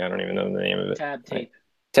 It's funny, I don't even know the name of it. Tab tape.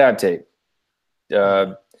 Tab tape.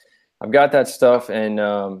 I've got that stuff, and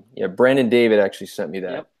Brandon David actually sent me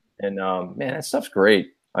that, and man, that stuff's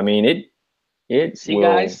great. I mean, it See, will,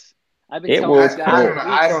 guys, I've been telling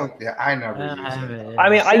guys. I never use it. I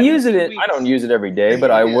mean, I use it. I don't use it every day, but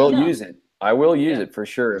I will use it. I will use it for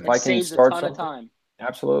sure if I can start something. Of time.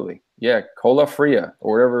 Absolutely, yeah, Cola Fria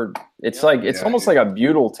or whatever. It's like it's almost like a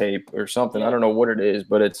butyl tape or something. I don't know what it is,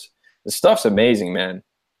 but the stuff's amazing, man.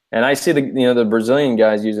 And I see the Brazilian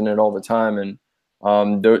guys using it all the time, and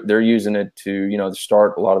they're using it to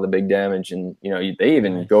start a lot of the big damage, and they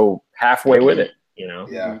even go halfway with it.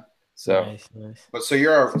 Yeah. So, nice. But so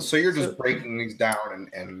you're just breaking these down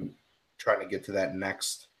and trying to get to that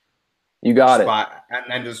next. You got spot, and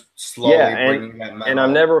then just slowly bringing that metal. And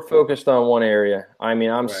I'm never focused on one area. I mean,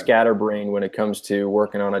 I'm scatterbrained when it comes to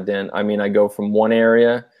working on a dent. I mean, I go from one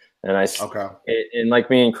area, and and like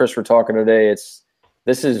me and Chris were talking today,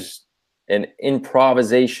 this is an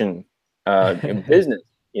improvisation business,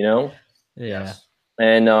 Yeah.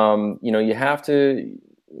 And you have to.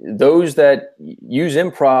 Those that use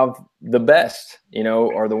improv the best,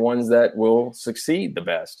 are the ones that will succeed the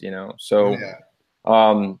best, So,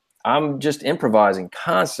 I'm just improvising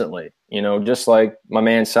constantly, just like my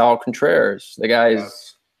man Sal Contreras. The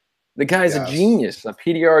guy's a genius, a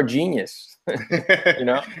PDR genius,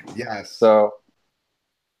 Yes. So,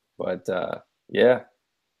 but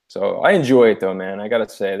so I enjoy it though, man. I gotta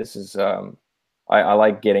say, this is I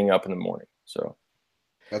like getting up in the morning. So.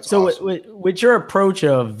 That's awesome. with your approach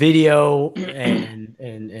of video and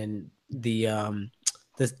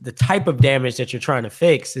the type of damage that you're trying to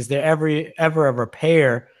fix, is there ever a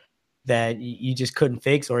repair that you just couldn't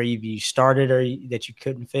fix, or you started or that you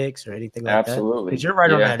couldn't fix, or anything like that? Absolutely, because you're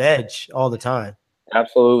right on that edge all the time.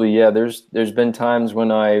 Absolutely, yeah. There's been times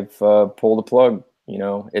when I've pulled a plug.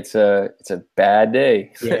 It's a bad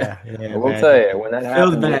day. Yeah, I will tell you, when that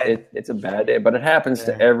happens, it's a bad day. But it happens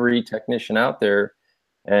to every technician out there.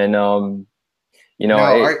 And go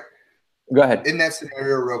ahead. In that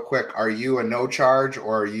scenario, real quick, are you a no charge,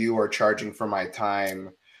 or you are charging for my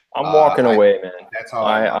time? I'm walking away, man. That's all.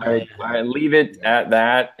 I leave it at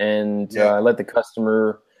that, and I let the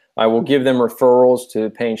customer. I will give them referrals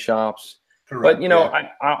to paint shops. Correct,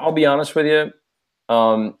 but I'll be honest with you.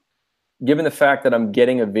 Given the fact that I'm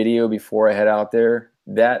getting a video before I head out there,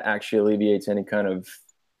 that actually alleviates any kind of.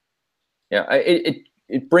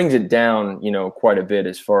 It brings it down, quite a bit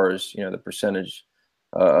as far as, the percentage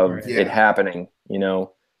of it happening,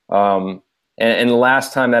 And the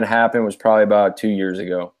last time that happened was probably about 2 years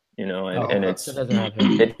ago, and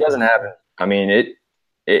it doesn't happen. I mean,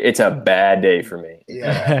 it's a bad day for me.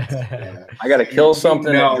 Yeah. I got to kill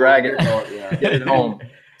something and drag it, get it home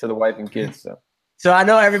to the wife and kids. So I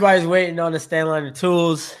know everybody's waiting on the Stanliner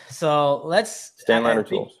Tools. So Stanliner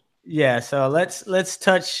Tools. Yeah. So let's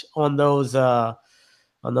touch on those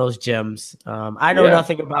gems. I know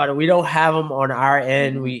nothing about it. We don't have them on our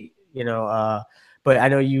end. We, but I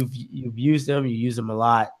know you've used them. You use them a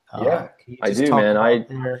lot. I do,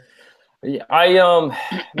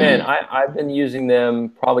 man. I've been using them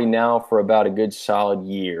probably now for about a good solid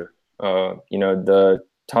year. The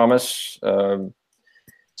Thomas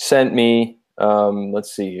sent me.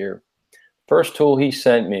 Let's see here. First tool he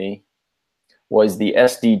sent me was the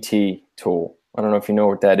SDT tool. I don't know if you know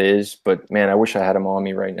what that is, but man, I wish I had them on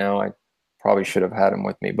me right now. I probably should have had them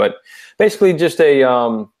with me. But basically, just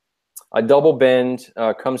a double bend,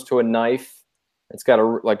 comes to a knife. It's got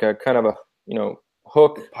a kind of a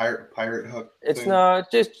hook. Pirate hook. It's not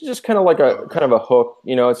just kind of like a kind of a hook.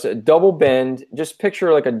 It's a double bend. Just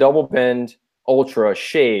picture like a double bend ultra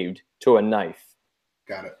shaved to a knife.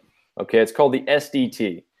 Got it. Okay, it's called the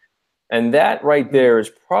SDT. And that right there is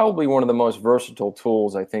probably one of the most versatile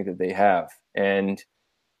tools I think that they have. And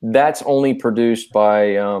that's only produced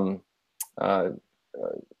by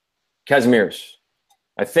Casimirs.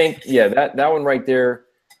 I think, that one right there.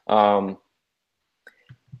 One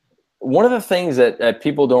of the things that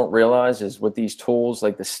people don't realize is with these tools,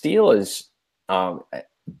 like the steel is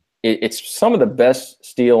it's some of the best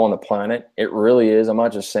steel on the planet. It really is. I'm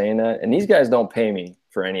not just saying that. And these guys don't pay me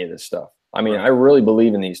for any of this stuff. I mean, I really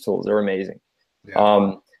believe in these tools. They're amazing.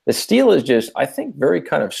 Yeah. The steel is just, I think, very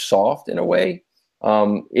kind of soft in a way.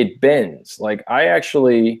 It bends. Like I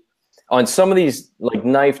actually, on some of these like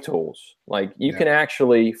knife tools, like you can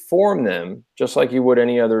actually form them just like you would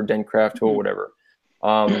any other dent craft tool, whatever.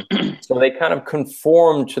 So they kind of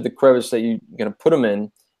conform to the crevice that you're going to put them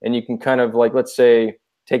in. And you can kind of like, let's say,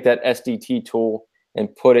 take that SDT tool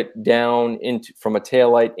and put it down into from a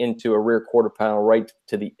tail light into a rear quarter panel right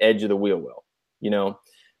to the edge of the wheel well, you know,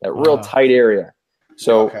 that real tight area.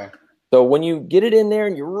 So, so when you get it in there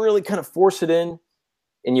and you really kind of force it in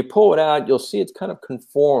and you pull it out, you'll see it's kind of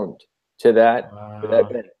conformed to that, to that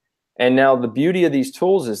bend. And now the beauty of these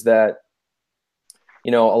tools is that,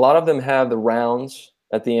 you know, a lot of them have the rounds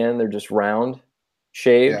at the end. They're just round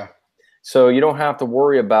shaved. Yeah. So you don't have to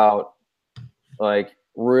worry about like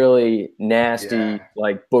really nasty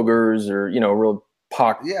like boogers or, you know, real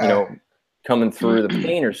you know, coming through the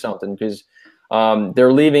paint or something, because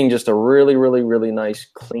they're leaving just a really, really, really nice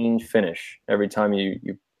clean finish every time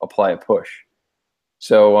you apply a push.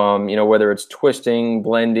 So, you know, whether it's twisting,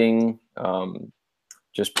 blending,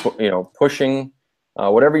 just, you know, pushing,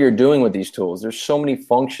 whatever you're doing with these tools, there's so many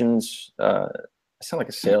functions. I sound like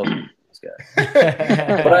a salesman.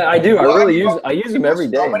 But I do. I really use them every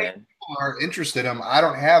day, man. People are interested in them. I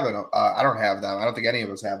don't have it. I don't have them. I don't think any of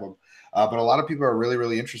us have them. But a lot of people are really,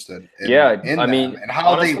 really interested in I mean, and how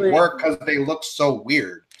honestly, they work because they look so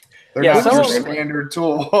weird. They're not your standard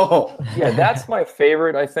tool. Yeah, that's my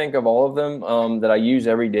favorite, I think, of all of them that I use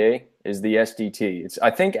every day is the SDT.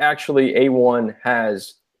 I think actually A1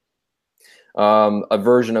 has a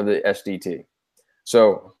version of the SDT.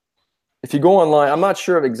 So if you go online, I'm not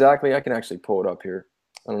sure of exactly. I can actually pull it up here.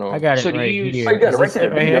 I don't know. I got it. So right here. You got it right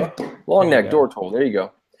there. Right here? Long neck door tool. There you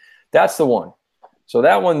go. That's the one. So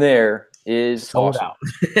that one there is sold awesome.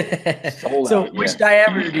 Out. Sold out. Which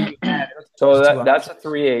diameter do you have? So that's a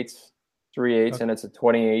 3/8, and it's a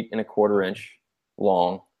 28.25 inch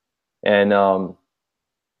long, and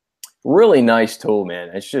really nice tool, man.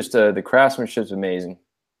 It's just the craftsmanship's amazing.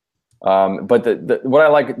 But what I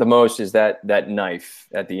like the most is that knife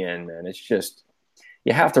at the end, man. It's just,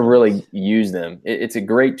 you have to really use them. It's a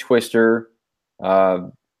great twister.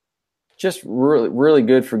 Just really, really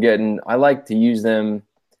good for getting. I like to use them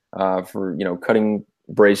for, you know, cutting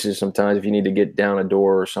braces sometimes if you need to get down a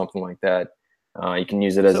door or something like that. You can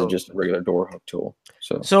use it as just a regular door hook tool.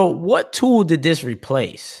 So what tool did this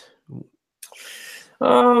replace?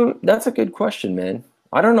 That's a good question, man.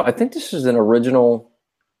 I don't know. I think this is an original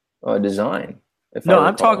design.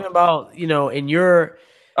 I'm talking about, you know, in your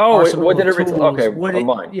what did it replace? Okay,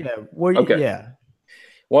 mine. Yeah. Yeah.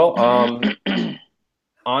 Well,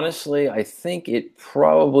 honestly, I think it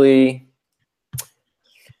probably,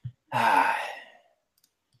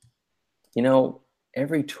 you know,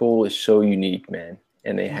 every tool is so unique, man,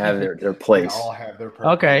 and they have their place. They all have their purpose.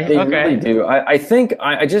 Okay. They really do. I think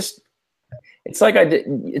I just, it's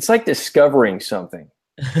like discovering something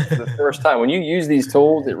for the first time. When you use these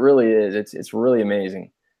tools, it really is. It's really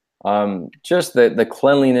amazing. Just the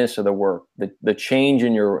cleanliness of the work, the change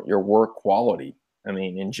in your work quality. I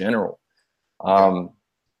mean, in general,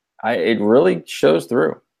 it really shows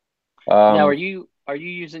through. Now, are you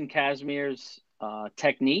using Casimir's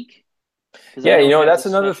technique? Yeah, you know, that's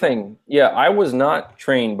another thing. Yeah, I was not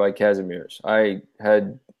trained by Casimir's. I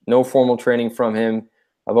had no formal training from him.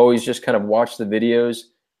 I've always just kind of watched the videos.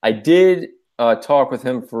 I did talk with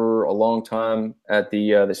him for a long time at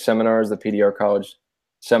the seminars, the PDR college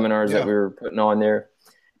seminars that we were putting on there,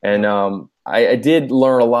 and I did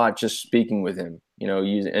learn a lot just speaking with him. You know,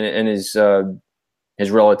 and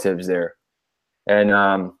his relatives there,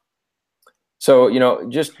 and so, you know,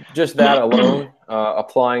 just that alone,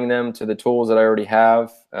 applying them to the tools that I already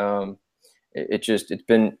have, it's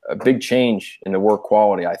been a big change in the work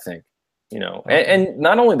quality, I think. You know, and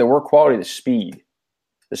not only the work quality, the speed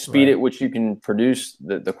at which you can produce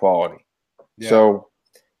the quality. Yeah. So,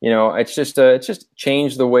 you know, it's just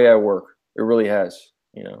changed the way I work. It really has,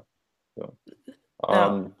 you know. So,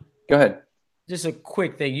 now, go ahead. Just a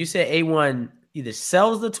quick thing. You said A1 either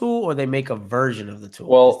sells the tool or they make a version of the tool.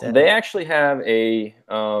 Well, they actually have a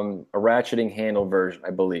ratcheting handle version,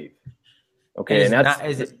 I believe. Okay, and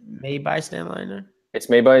is it made by Stanliner? It's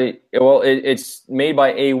made by it's made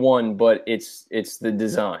by A1, but it's the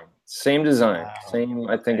design, same design, same.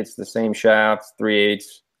 I think it's the same shaft, 3/8,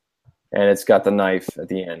 and it's got the knife at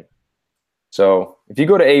the end. So if you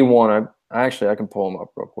go to A1, I can pull them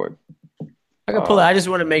up real quick. I can pull it. I just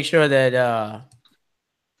want to make sure that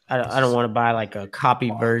I don't want to buy like a copy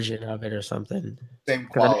version of it or something. same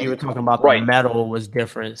Because I know quality. you were talking about Right. the metal was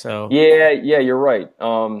different. So Yeah, you're right.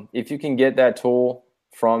 If you can get that tool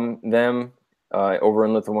from them over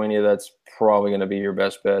in Lithuania, that's probably going to be your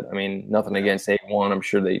best bet. I mean, nothing against A1. I'm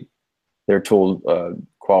sure their tool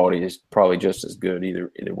quality is probably just as good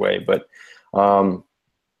either way. But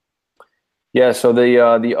yeah, so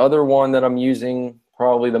the other one that I'm using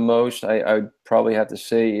probably the most, I would probably have to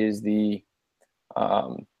say is the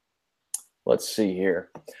let's see here.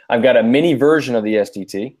 I've got a mini version of the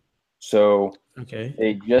SDT. So okay,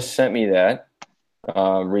 they just sent me that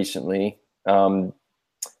recently, and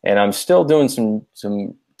I'm still doing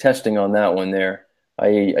some testing on that one. There, I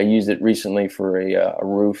used it recently for a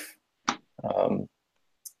roof,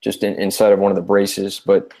 just inside of one of the braces.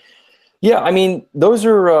 But yeah, I mean, those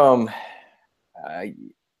are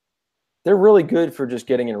they're really good for just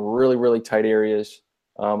getting in really really tight areas.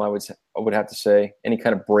 I would have to say any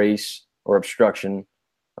kind of brace or obstruction.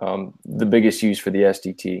 The biggest use for the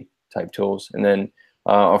SDT type tools, and then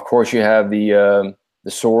of course you have the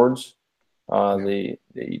swords, the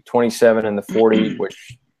 27 and the 40,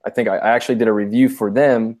 which I think I actually did a review for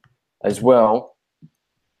them as well,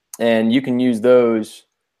 and you can use those.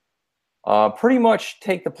 Pretty much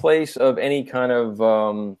take the place of any kind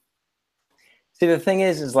of. See, the thing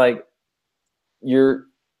is like you're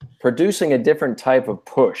producing a different type of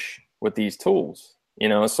push with these tools,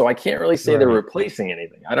 so I can't really say they're replacing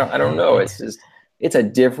anything. I don't know. It's a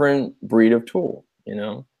different breed of tool,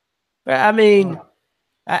 I mean,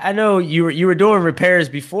 I know you were doing repairs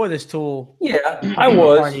before this tool. Yeah, I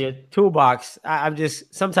was part of your toolbox. I'm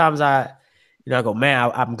just sometimes I go,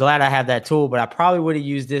 man, I'm glad I have that tool, but I probably would have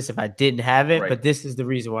used this if I didn't have it. Right. But this is the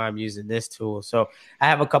reason why I'm using this tool. So I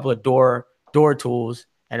have a couple of door tools,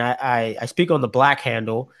 and I speak on the black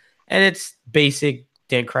handle, and it's basic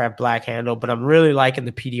Dentcraft black handle, but I'm really liking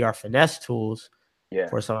the PDR finesse tools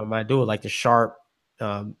for some of my dual, like the sharp,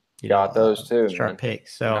 got those too, sharp man.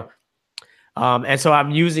 picks. So, and so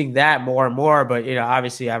I'm using that more and more. But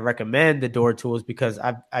obviously, I recommend the door tools because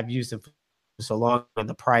I've used them for so long, and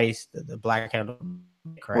the price, the black handle,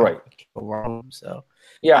 right? So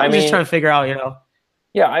yeah, I'm just trying to figure out,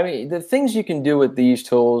 Yeah, I mean, the things you can do with these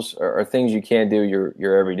tools are things you can't do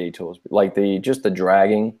your everyday tools, like just the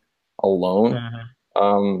dragging alone.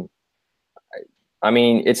 I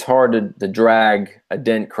mean, it's hard to drag a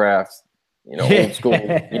Dentcraft, old school,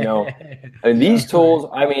 And these tools,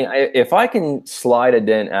 I mean, if I can slide a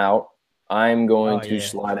dent out, I'm going to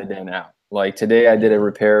slide a dent out. Like today, I did a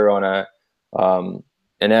repair on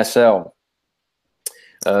an SL,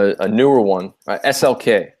 a newer one,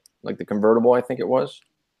 SLK. Like the convertible, I think it was.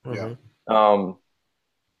 Yeah.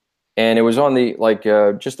 And it was on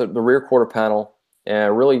the just the rear quarter panel,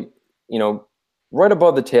 and really, right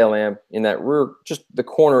above the tail lamp in that rear, just the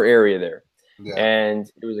corner area there. Yeah.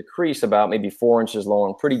 And it was a crease about maybe 4 inches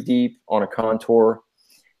long, pretty deep on a contour.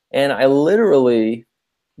 And I literally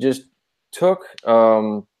just took,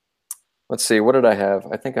 let's see, what did I have?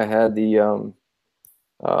 I think I had the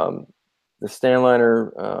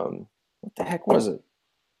Stanliner. What the heck was it?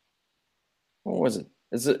 What was it?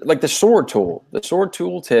 Is it like the sword tool tip? Sword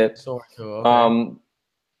tool. Okay.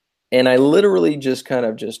 And I literally just kind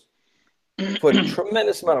of put a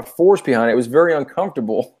tremendous amount of force behind it. It was very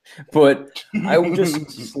uncomfortable, but I just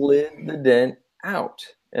slid the dent out,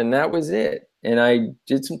 and that was it. And I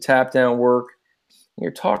did some tap down work.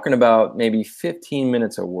 You're talking about maybe 15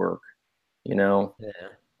 minutes of work,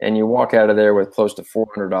 and you walk out of there with close to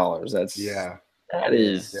 $400. That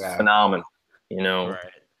is phenomenal, Right.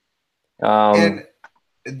 And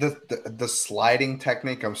the sliding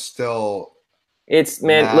technique, I'm still.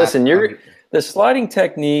 Listen, the sliding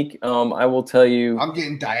technique. I will tell you, I'm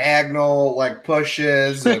getting diagonal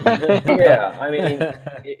pushes. And yeah, I mean,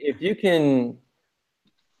 if you can,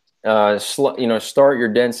 start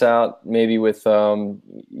your dents out maybe with,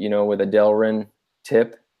 with a Delrin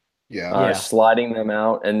tip. Sliding them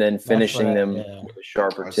out and then finishing them with a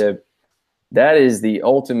sharper tip. That is the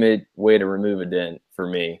ultimate way to remove a dent for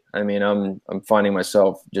me. I mean, I'm finding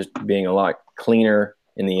myself just being a lot cleaner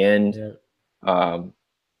in the end. Yeah.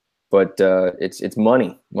 But it's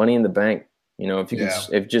money in the bank. If you can,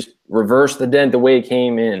 if just reverse the dent the way it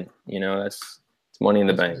came in, it's money in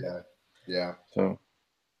the bank. Yeah.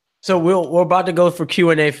 So we're about to go for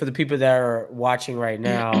Q&A for the people that are watching right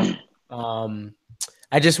now.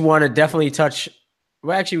 I just want to definitely touch.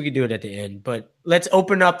 Well, actually, we could do it at the end, but let's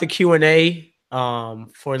open up the Q&A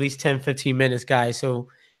for at least 10, 15 minutes, guys. So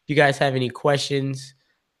if you guys have any questions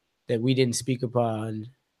that we didn't speak upon,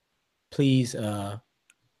 please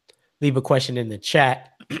leave a question in the chat.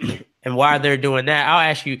 And while they're doing that, I'll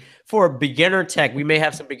ask you for a beginner tech. We may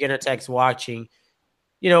have some beginner techs watching.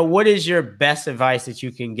 what is your best advice that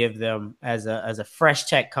you can give them as a fresh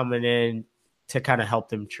tech coming in to kind of help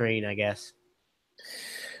them train, I guess?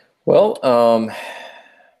 Well,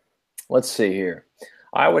 let's see here.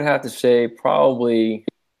 I would have to say probably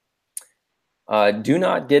do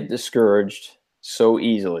not get discouraged so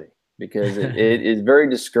easily, because it is very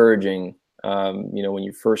discouraging, when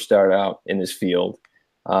you first start out in this field.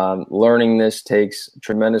 Learning this takes a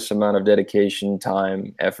tremendous amount of dedication,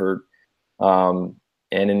 time, effort, and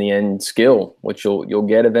in the end, skill, which you'll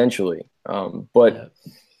get eventually. The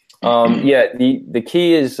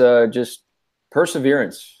key is just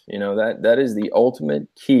perseverance. That is the ultimate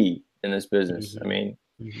key in this business. Mm-hmm. I mean,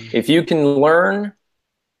 Mm-hmm. if you can learn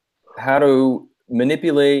how to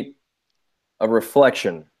manipulate a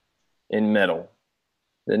reflection in metal,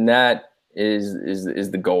 then that is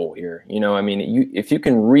the goal here. If you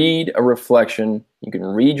can read a reflection, you can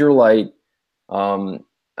read your light.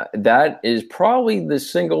 That is probably the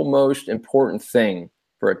single most important thing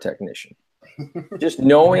for a technician. Just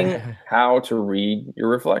knowing how to read your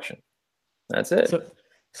reflection. That's it.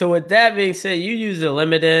 So with that being said, you use a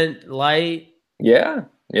limited light. Yeah.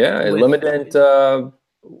 Limited.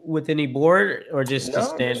 With any board or just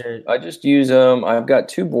standard? I just use I've got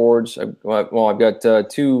two boards. I've got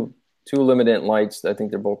two limited lights. I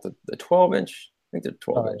think they're both the 12-inch. I think they're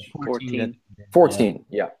 12-inch. 14.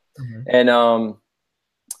 Yeah. Mm-hmm. And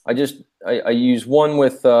I use one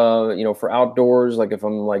with for outdoors, like if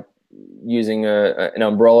I'm like using an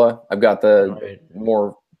umbrella. I've got the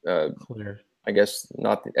more clear, I guess,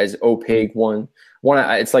 not as opaque one.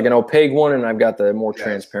 It's like an opaque one, and I've got the more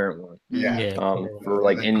transparent one. Yeah. For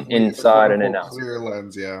like inside and in out. Clear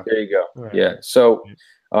lens. Yeah. There you go. Right. Yeah. So,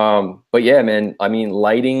 but yeah, man. I mean,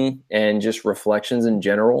 lighting and just reflections in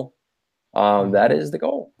general. That is the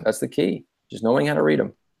goal. That's the key. Just knowing how to read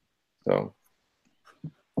them. So.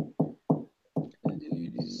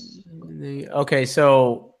 Okay,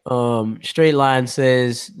 so Straight Line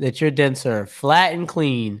says that your dents are flat and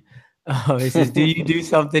clean. It says, do you do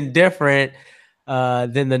something different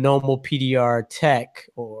than the normal PDR tech,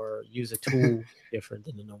 or use a tool different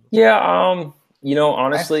than the normal? Yeah,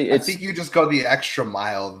 honestly, I think you just go the extra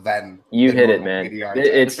mile. Then you hit it, man.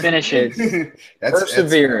 It's finishing. It's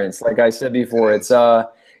perseverance, like I said before. It's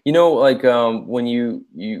when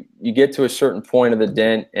you get to a certain point of the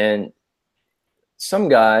dent, and some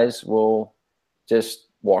guys will just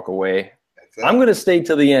walk away. I'm going to stay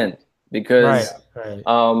till the end because,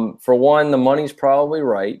 for one, the money's probably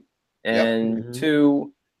right, and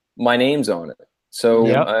two, my name's on it. So,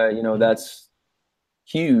 that's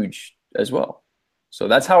huge as well. So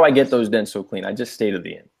that's how I get those dents so clean. I just stay to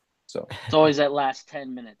the end. So it's always that last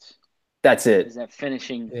 10 minutes. That's it. Is that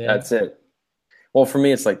finishing? Yeah. That's it. Well, for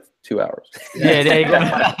me, it's like 2 hours. Yeah, there you go.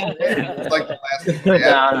 It's like the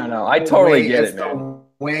last. No. I totally get it, man. The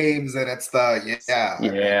waves, and it's the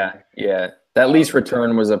Yeah. That lease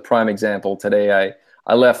return was a prime example. Today,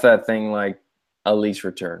 I left that thing like a lease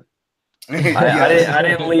return. I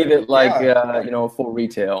didn't leave it like full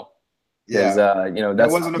retail. Yeah, that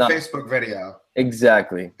wasn't a Facebook video.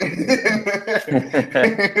 Exactly.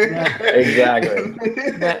 Exactly.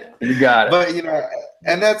 You got it. But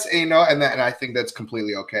and that's and I think that's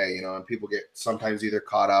completely okay. And people get sometimes either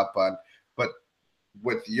caught up on, but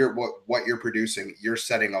with what you're producing, you're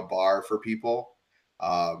setting a bar for people,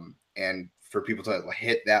 and for people to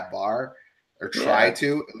hit that bar or try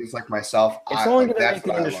to, at least like myself. It's only going to make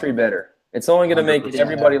the industry better. It's only going to make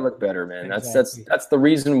everybody look better, man. Exactly. That's the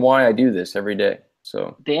reason why I do this every day.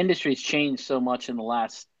 So the industry's changed so much in the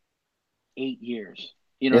last 8 years.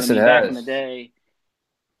 Yes, what I mean? It Back has. in the day,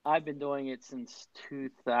 I've been doing it since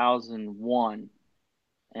 2001,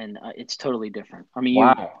 and it's totally different. I mean,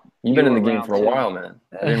 wow, you've been in the game for a while, man.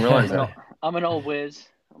 I didn't realize that. I'm an old whiz.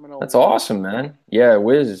 That's awesome, man. Yeah,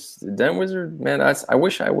 Wiz, Dent Wizard, man. I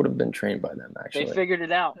wish I would have been trained by them. Actually, they figured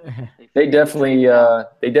it out. They definitely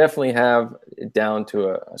have it down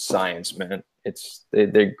to a science, man.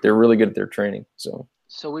 They're really good at their training. So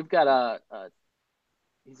we've got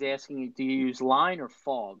he's asking you, do you use line or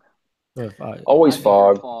fog? Always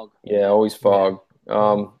fog. Yeah, always fog.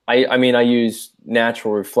 Yeah. I use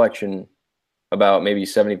natural reflection about maybe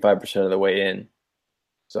 75% of the way in.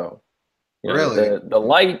 So. Really? The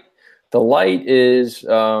light is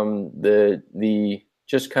the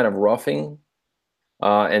just kind of roughing,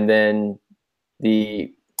 and then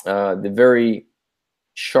the very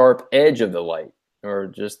sharp edge of the light, or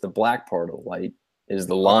just the black part of the light, is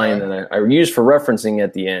the line that I use for referencing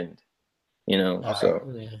at the end. So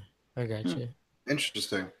yeah, I got you.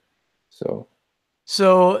 Interesting. So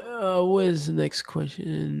what is the next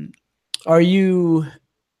question? Are you?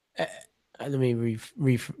 let me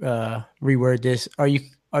reword this.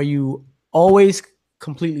 Are you always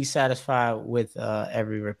completely satisfied with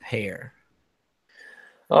every repair?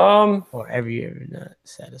 Or every ever not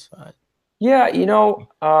satisfied? Yeah,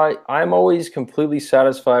 I'm always completely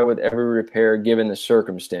satisfied with every repair given the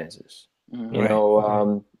circumstances.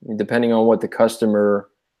 Depending on what the customer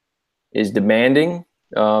is demanding,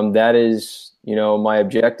 that is, my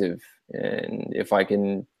objective. And if I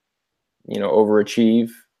can,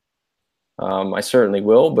 overachieve, I certainly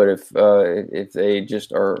will. But if they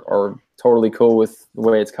just are totally cool with the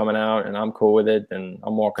way it's coming out and I'm cool with it, then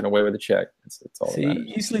I'm walking away with a check. That's all that matters.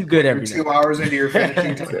 You sleep good every night. 2 hours into your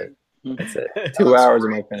finishing time. That's it. 2 hours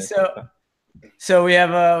of my finishing time. So we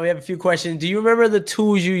have a few questions. Do you remember the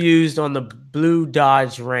tools you used on the blue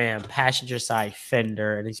Dodge Ram passenger side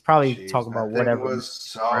fender? And he's probably talking about whatever. It was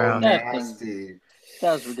so nasty.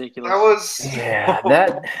 That was ridiculous.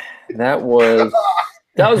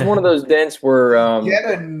 That was one of those dents where get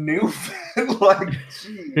a new Brice,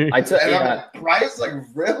 like,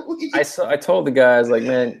 really? I told the guys, like,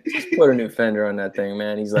 man, just put a new fender on that thing,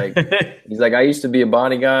 man. He's like, I used to be a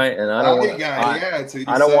body guy, and I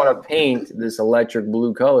don't want to paint this electric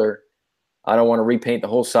blue color. I don't want to repaint the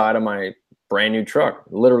whole side of my brand new truck.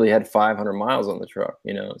 Literally had 500 miles on the truck,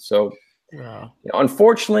 So,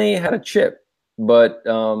 unfortunately, had a chip, but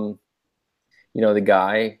the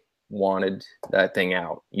guy wanted that thing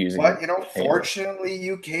out using. But fortunately,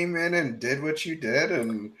 you came in and did what you did,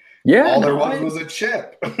 and all there was a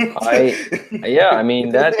chip. I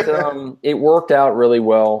mean that it worked out really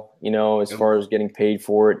well, as far as getting paid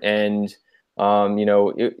for it, and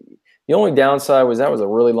the only downside was that was a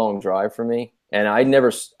really long drive for me, and I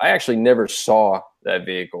actually never saw that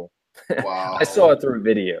vehicle. Wow. I saw it through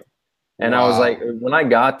video, and I was like, when I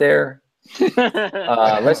got there.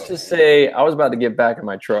 Let's just say I was about to get back in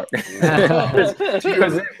my truck because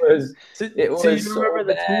it was. So you remember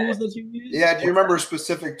the tools that you used? Yeah, do you remember a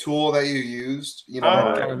specific tool that you used?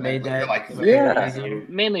 Kind of made that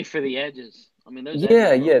mainly for the edges. I mean, those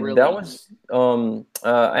really that was.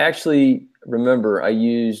 I actually remember I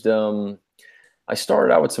used. I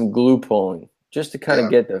started out with some glue pulling just to kind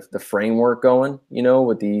of get the framework going.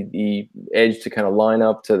 With the edge to kind of line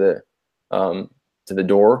up to the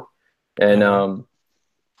door. And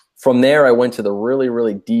from there, I went to the really,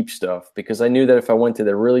 really deep stuff because I knew that if I went to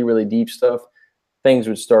the really, really deep stuff, things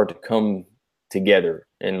would start to come together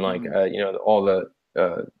and all the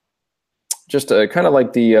just kind of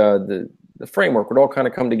like the framework would all kind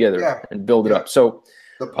of come together and build it up. So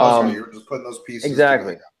the puzzle, you were just putting those pieces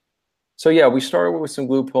exactly. together. So yeah, we started with some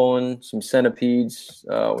glue pulling, some centipedes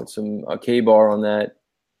with some K-bar on that,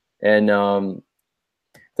 and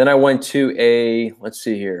then I went to let's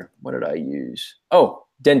see here. What did I use? Oh,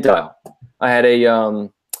 dent dial. I had a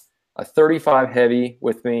 35 heavy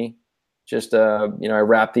with me. Just, I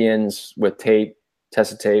wrapped the ends with tape,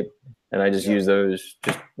 Tessa tape, and I just use those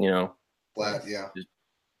just, flat,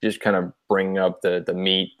 just kind of bring up the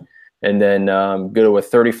meat. And then go to a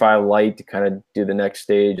 35 light to kind of do the next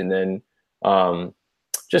stage. And then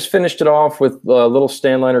just finished it off with little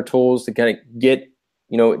Stanliner Tools to kind of get,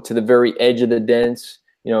 to the very edge of the dents.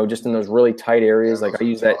 Just in those really tight areas. Like I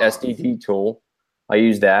use that SDT tool. I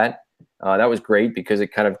use that. That was great because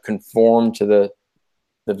it kind of conformed to the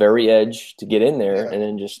very edge to get in there and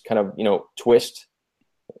then just kind of, twist.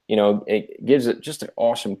 It gives it just an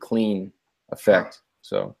awesome clean effect.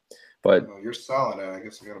 So, but you're selling it. I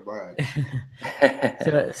guess I gotta buy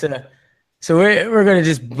it. So we're gonna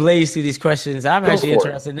just blaze through these questions. I'm actually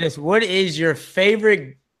interested in this. What is your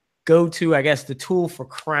favorite go-to, I guess, the tool for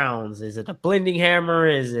crowns? Is it a blending hammer?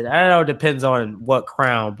 Is it, I don't know, it depends on what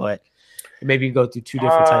crown, but maybe you go through two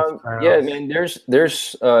different types of crowns. Yeah, I mean,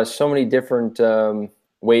 there's so many different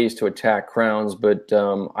ways to attack crowns, but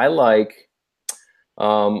I like,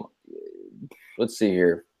 let's see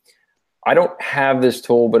here. I don't have this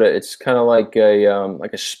tool, but it's kind of like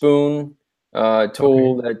a spoon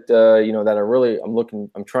tool that that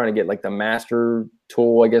I'm trying to get like the master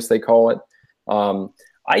tool, I guess they call it.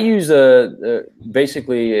 I use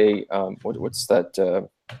basically what's that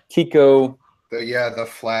Kiko? The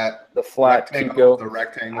flat Kiko. The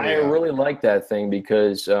rectangle. I really like that thing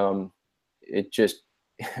because it just,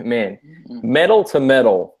 man, metal to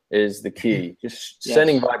metal is the key. Just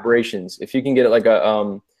sending vibrations. If you can get it like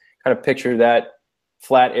a kind of picture that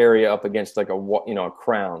flat area up against like a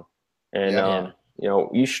crown, and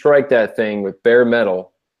you strike that thing with bare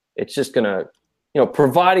metal, it's just gonna.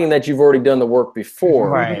 Providing that you've already done the work before,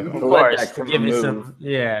 right? Of course, to give it some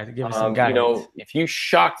guidance. If you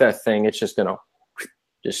shock that thing, it's just gonna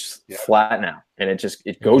flatten out, and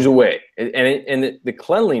it goes away. And the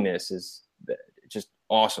cleanliness is just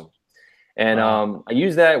awesome. And Wow. I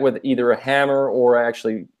use that with either a hammer or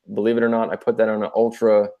actually, believe it or not, I put that on an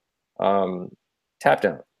ultra tap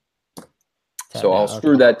down. So I'll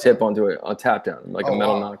screw that tip onto a tap down, like a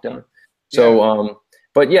metal knockdown. So,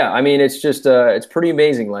 but yeah, I mean, it's just, it's pretty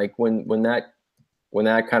amazing. Like when that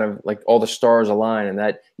kind of like all the stars align and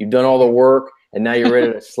that you've done all the work and now you're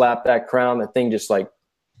ready to slap that crown, that thing just like,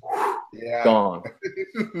 gone.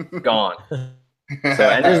 So,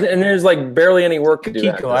 and there's like barely any work to do.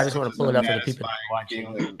 I just want to pull it up for the people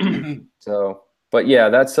watching. So, but yeah,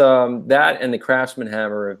 that's that and the Craftsman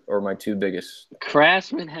hammer are my two biggest.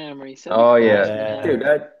 Craftsman hammer. He said dude,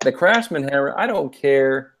 the Craftsman hammer. I don't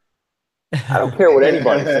care what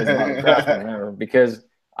anybody says about the Craftsman hammer, because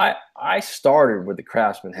I started with the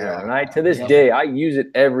Craftsman hammer, and to this day I use it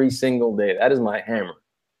every single day. That is my hammer.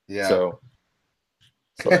 Yeah. So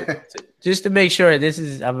just to make sure,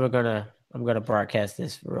 I'm gonna broadcast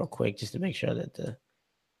this real quick just to make sure that the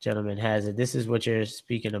gentleman has it. This is what you're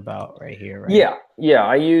speaking about right here, right? Yeah.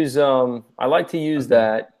 I use I like to use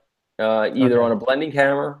that either on a blending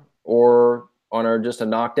hammer or on just a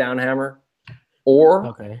knockdown hammer,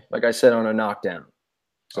 or like I said, on a knockdown.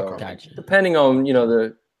 So depending on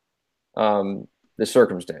the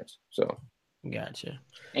circumstance. So gotcha.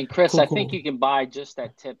 And Chris, I think you can buy just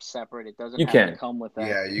that tip separate. It doesn't have to come with that.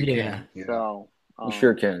 Yeah, you can. So you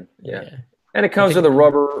sure can. Yeah. And it comes with a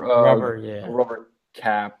rubber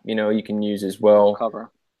cap, you can use as well. Cover.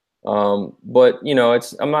 But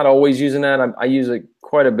I'm not always using that. I use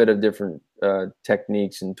quite a bit of different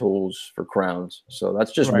techniques and tools for crowns. So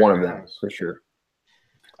that's just one of them for sure.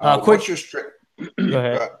 What's your Go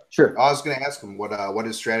ahead. Sure. I was going to ask him what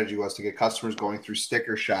his strategy was to get customers going through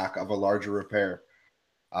sticker shock of a larger repair,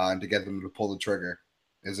 and to get them to pull the trigger.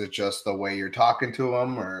 Is it just the way you're talking to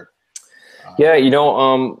them, or? Yeah,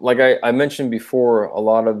 like I mentioned before, a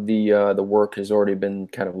lot of the work has already been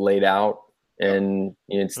kind of laid out, and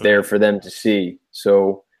it's there for them to see.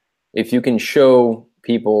 So if you can show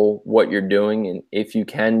people what you're doing, and if you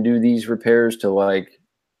can do these repairs to as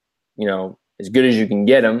good as you can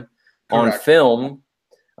get them on film,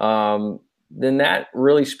 then that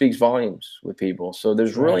really speaks volumes with people. So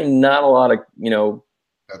there's really not a lot of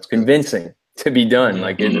convincing to be done.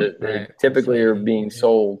 Like they typically are being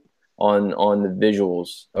sold on the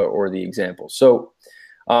visuals or the examples. So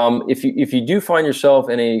if you do find yourself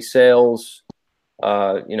in a sales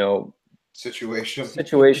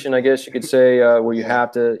situation, I guess you could say, where you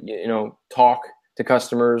have to talk to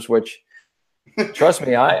customers, which trust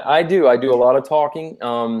me, I do a lot of talking.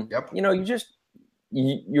 You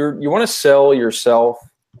want to sell yourself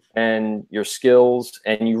and your skills,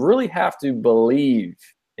 and you really have to believe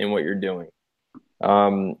in what you're doing.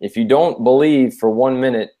 If you don't believe for 1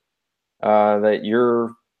 minute that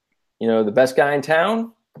you're, the best guy in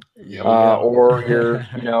town, or you're,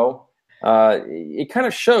 it kind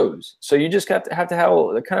of shows. So you just have to have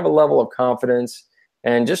a kind of a level of confidence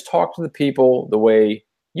and just talk to the people the way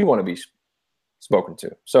you want to be spoken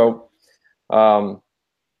to. So,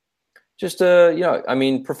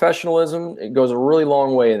 professionalism, it goes a really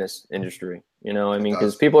long way in this industry,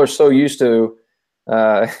 because people are so used to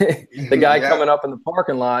the guy coming up in the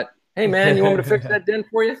parking lot. Hey man, you want me to fix that dent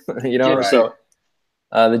for you? So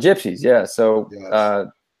the gypsies. Yeah. So,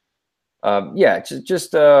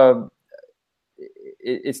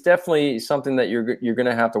 it's definitely something that you're going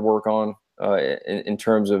to have to work on in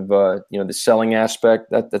terms of, the selling aspect.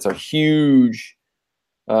 That's a huge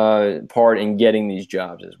part in getting these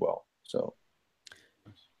jobs as well. So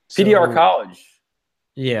PDR college,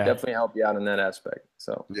 definitely help you out in that aspect.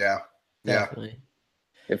 So definitely.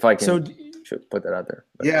 If I can should put that out there.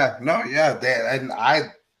 But. And I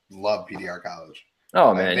love PDR college.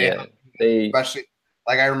 Oh man, they especially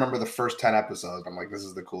like I remember the first 10 episodes. I'm like, this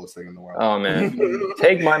is the coolest thing in the world. Oh man,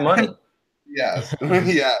 take my money. Yes.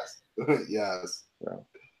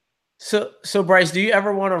 So Brice, do you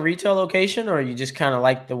ever want a retail location, or you just kind of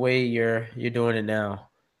like the way you're doing it now?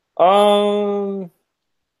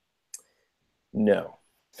 No.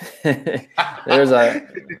 there's a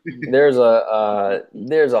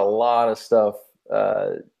lot of stuff.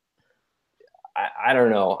 I don't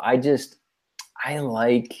know. I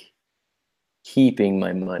like keeping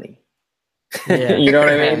my money. Yeah. You know what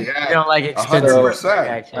I mean? Yeah. You don't like expenses.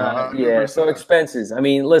 100%. Yeah. So expenses. I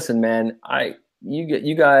mean, listen, man,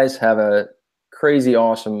 you guys have a crazy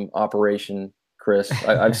awesome operation, Chris.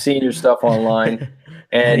 I've seen your stuff online,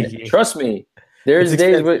 and trust me, there's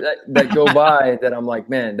days that go by that I'm like,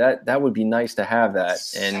 man, that would be nice to have that.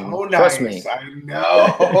 And so trust nice. me, I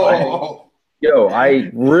know. I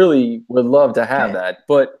really would love to have that.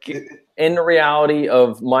 But in the reality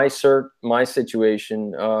of my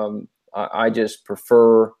situation, I just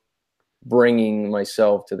prefer bringing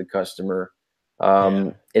myself to the customer.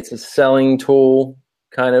 It's a selling tool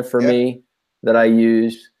kind of for me that I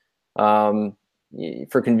use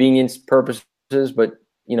for convenience purposes, but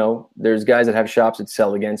you know, there's guys that have shops that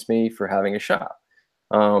sell against me for having a shop.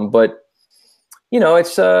 But you know,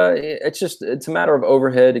 it's a matter of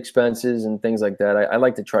overhead expenses and things like that. I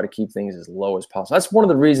like to try to keep things as low as possible. That's one of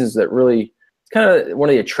the reasons that really, it's kind of one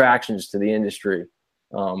of the attractions to the industry,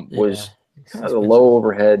 was kind of the low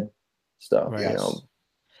overhead stuff. Yes. You know,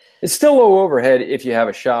 it's still low overhead if you have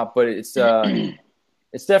a shop, but it's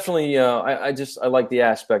definitely, I like the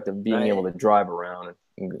aspect of being able to drive around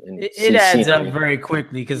and it adds up very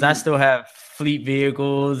quickly, because I still have fleet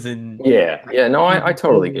vehicles and no, I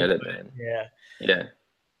totally get it, man. Yeah.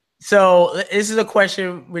 So this is a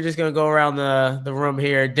question. We're just gonna go around the room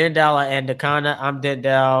here. Dendal and Dakana. I'm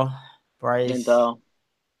Dendal. Brice. Dendal.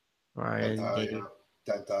 Ryan.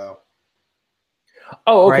 Dendal.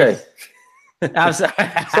 Oh, okay. I'm sorry.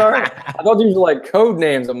 Sorry. I thought these were like code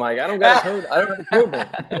names. I'm like, I don't got a code. I don't have a code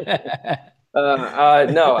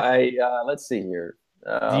name. No, let's see here.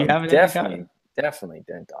 Do you have definitely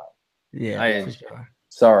Dendal. Yeah, for sure.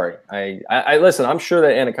 Sorry. I listen, I'm sure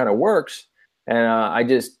that Anaconda works,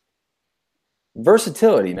 and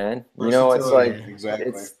versatility, man. You know, it's like,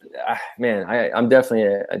 exactly. I'm definitely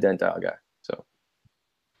a Dendal guy. So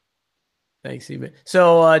thanks, Eben.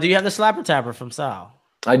 So do you have the slapper tapper from Sal?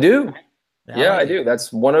 I do. I do.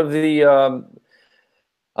 That's one of the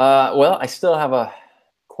well, I still have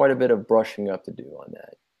quite a bit of brushing up to do on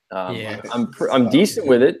that. I'm decent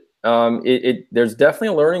with it. There's definitely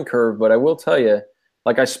a learning curve, but I will tell you,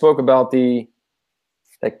 like I spoke about that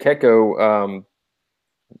Keko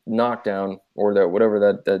knockdown, or that whatever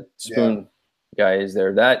that spoon guy is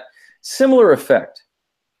there, that similar effect.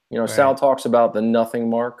 You know, Sal talks about the nothing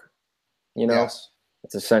mark. You know,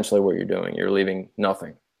 it's essentially what you're doing. You're leaving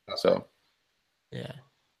nothing. So yeah.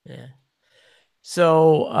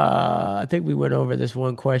 So I think we went over this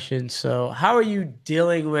one question. So how are you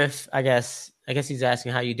dealing with, I guess he's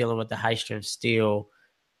asking how you dealing with the high strength steel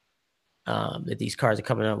that these cars are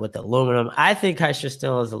coming out with aluminum. I think high strength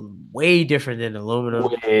steel is way different than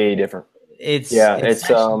aluminum. Way different. It's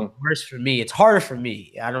worse for me. It's harder for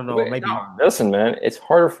me. I don't know. Listen, man, it's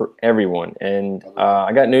harder for everyone. And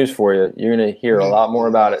I got news for you. You're going to hear a lot more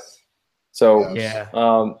about it. So,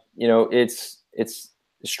 you know, it's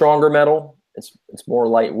stronger metal. It's more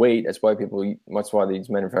lightweight. That's why these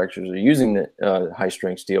manufacturers are using the high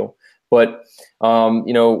strength steel. But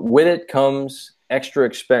you know, with it comes extra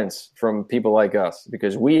expense from people like us,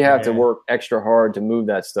 because we have to work extra hard to move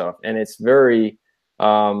that stuff, and it's very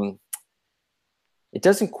it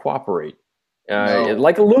doesn't cooperate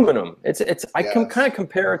like aluminum. I can kind of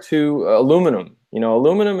compare it to aluminum. You know,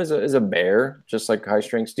 aluminum is a bear, just like high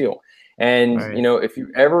strength steel. And you know, if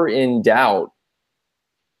you're ever in doubt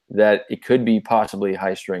that it could be possibly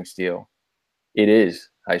high strength steel, it is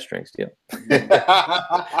high strength steel. Hence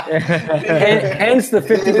the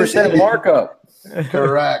 50% markup.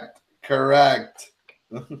 Correct.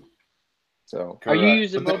 So are you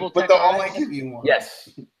using Mobile Tech RX? Yes,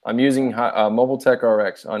 I'm using Mobile Tech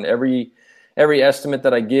RX on every estimate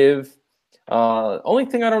that I give. Only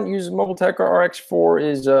thing I don't use Mobile Tech RX for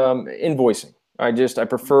is invoicing. I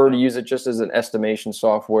prefer to use it just as an estimation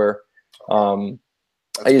software.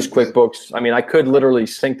 I use QuickBooks. I mean, I could literally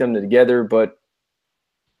sync them together, but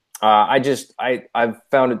I've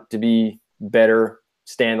found it to be better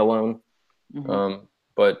standalone.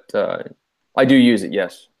 But I do use it,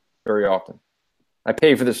 yes, very often. I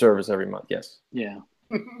pay for the service every month, yes. Yeah.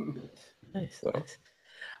 Nice. All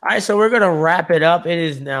right, so we're gonna wrap it up. It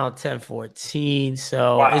is now 10:14.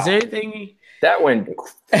 So, is there anything? That went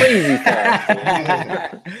crazy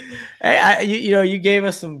fast. Hey, you gave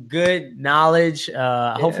us some good knowledge.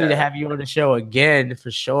 Hopefully to have you on the show again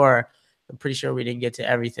for sure. I'm pretty sure we didn't get to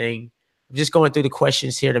everything. I'm just going through the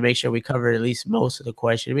questions here to make sure we covered at least most of the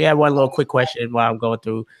questions. We had one little quick question while I'm going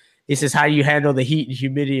through. He says, how do you handle the heat and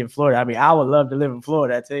humidity in Florida? I mean, I would love to live in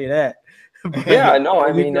Florida, I tell you that. Yeah, no,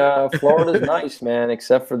 I mean, Florida's nice, man,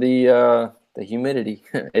 except for the humidity.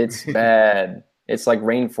 It's bad. It's like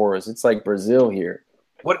rainforest. It's like Brazil here.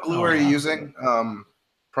 What glue are you using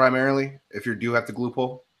primarily? If you do have to glue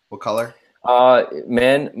pull, what color?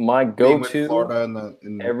 Man, my go-to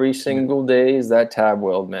every single day is that tab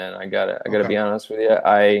weld, man. I gotta be honest with you.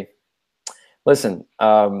 Listen.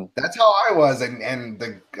 That's how I was, and I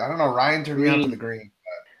don't know. Ryan turned me on to the green.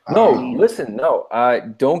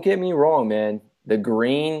 Don't get me wrong, man. The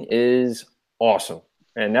green is awesome,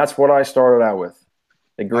 and that's what I started out with.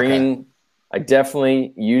 The green. Okay. I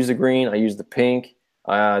definitely use the green. I use the pink.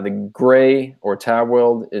 The gray or tab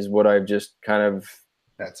weld is what I've just kind of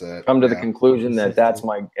That's it. Come to the conclusion that that's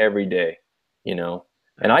my everyday, you know.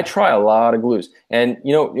 And I try a lot of glues. And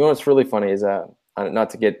you know what's really funny is that,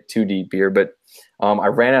 not to get too deep here, but I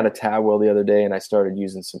ran out of tab wheel the other day, and I started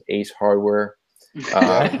using some Ace hardware,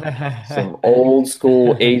 some old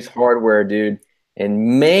school Ace hardware, dude.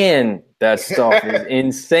 And man, that stuff is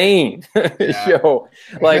insane. Yo,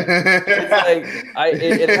 like it's like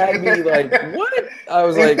it had me like, what? I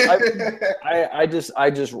was like, I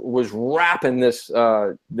just was wrapping this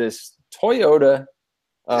this Toyota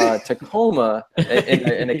Tacoma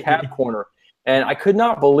in a cab corner, and I could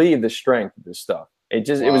not believe the strength of this stuff. It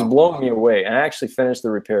was blowing me away. And I actually finished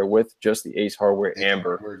the repair with just the Ace hardware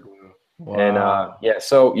amber. Wow. And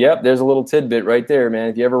so there's a little tidbit right there, man.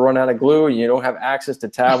 If you ever run out of glue and you don't have access to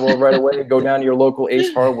tab wheel right away, go down to your local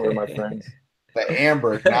Ace hardware, my friends. The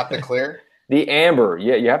amber, not the clear. The amber,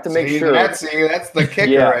 you have to make sure. That's the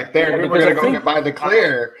kicker right there. We're gonna go buy the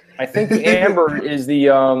clear. I think the amber is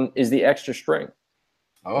the extra strength.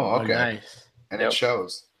 Oh, okay. Nice. And it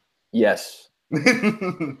shows. Yes.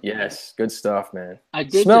 Yes, good stuff, man. I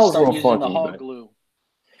did Smells just start using the hog glue.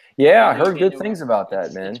 Yeah, I heard good things about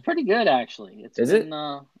that, man. It's pretty good, actually. Is it?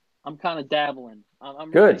 I'm kind of dabbling.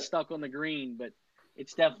 I'm good. Really stuck on the green, but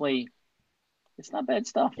it's not bad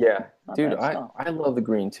stuff. Yeah, dude, I love the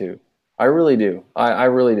green too. I really do. I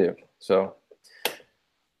really do. So,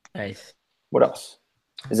 nice. What else?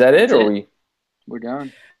 Is that it, or we're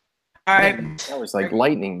done? All right. That was like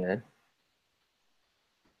lightning, man.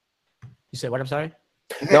 You said what? I'm sorry.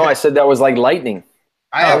 No, I said that was like lightning.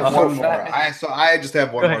 I have one more. I just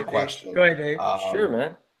have one more question. Go ahead, Dave. Sure,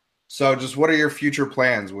 man. So, just what are your future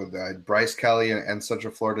plans with Brice Kelly and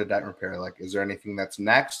Central Florida Dent Repair? Like, is there anything that's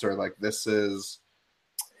next, or like this is,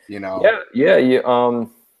 you know? Yeah.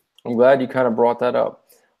 I'm glad you kind of brought that up.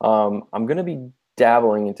 I'm going to be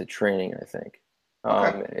dabbling into training, I think.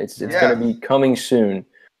 It's going to be coming soon.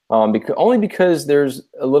 Only because there's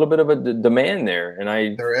a little bit of a demand there, and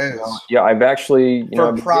there is. I've actually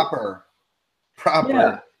proper.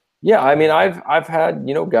 Yeah, I mean, I've had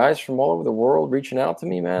guys from all over the world reaching out to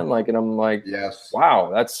me, man. Like, and I'm like, yes,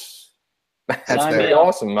 wow, that's pretty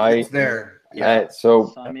awesome. It's there. Yeah.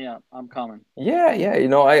 So sign me up. I'm coming. Yeah.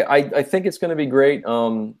 I think it's going to be great.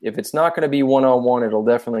 If it's not going to be one-on-one, it'll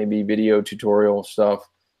definitely be video tutorial stuff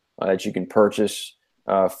that you can purchase,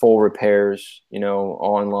 full repairs,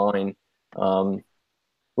 online.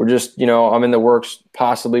 We're just, I'm in the works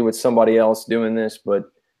possibly with somebody else doing this,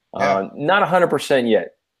 but not 100%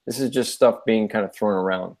 yet. This is just stuff being kind of thrown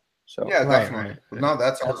around. So yeah, definitely. Right. No,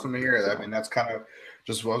 that's awesome to hear. I mean, that's kind of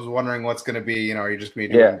just, I was wondering what's going to be, are you just going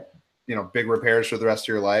to be doing, big repairs for the rest of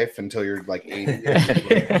your life until you're like 80?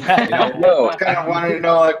 No, kind of wanting to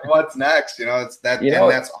know like what's next, it's that,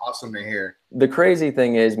 and that's awesome to hear. The crazy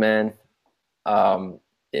thing is, man,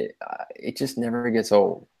 it just never gets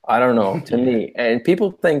old. I don't know, to me. And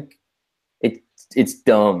people think it's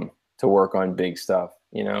dumb to work on big stuff,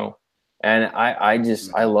 and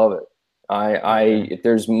I love it. If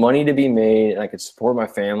there's money to be made and I could support my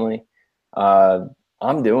family,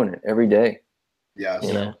 I'm doing it every day. Yes.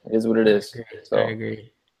 It is what it is. So. I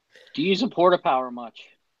agree. Do you use a Porta Power much?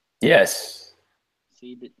 Yes.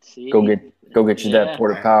 See. Go get you that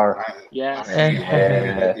Porta Power.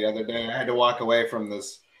 The other day I had to walk away from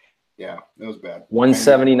this. Yeah, it was bad.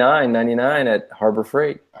 $179.99 at Harbor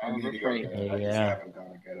Freight. I need to go get it. I just haven't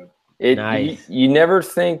gone to get it. Nice. You never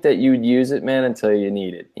think that you would use it, man, until you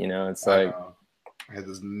need it. It's like I had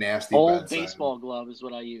this nasty old baseball glove is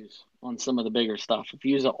what I use on some of the bigger stuff. If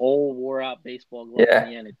you use an old wore out baseball glove in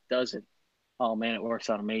the end, it does it. Oh man, it works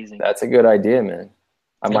out amazing. That's a good idea, man.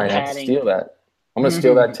 I might have to steal that. I'm gonna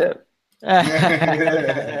steal that tip.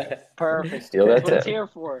 Perfect. Steal that That's what tip. it's here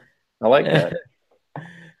for. I like that. All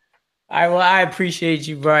right, well, I appreciate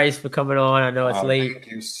you, Brice, for coming on. I know it's late.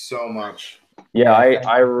 Thank you so much. Yeah,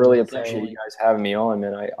 I really appreciate you guys having me on,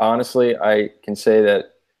 man. I can say that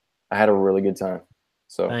I had a really good time.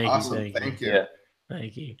 So awesome. Thank you. Yeah.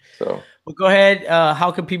 Thank you. So well, go ahead.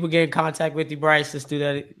 How can people get in contact with you, Brice? Let's do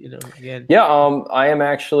that, again. Yeah, I am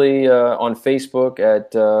actually on Facebook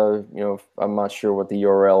at I'm not sure what the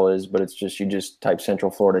URL is, but you just type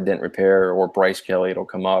Central Florida Dent Repair or Brice Kelly, it'll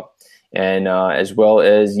come up. And as well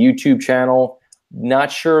as YouTube channel.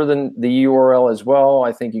 Not sure the URL as well.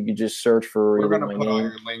 I think you could just search for my name. All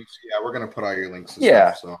your links. Yeah, we're gonna put all your links. And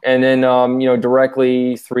stuff, so. And then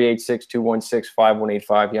directly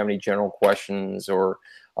 386-216-5185. If you have any general questions or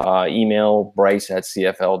email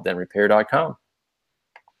brice@cfldentrepair.com.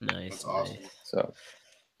 Nice. That's awesome. So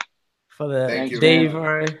for the thank you, Dave,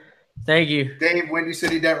 Ryan. Thank you, Dave. Windy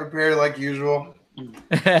City Dent Repair, like usual.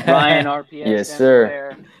 Ryan RPS. Yes,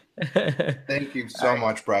 sir. Thank you so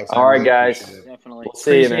much, Brice. All right, guys. Definitely. We'll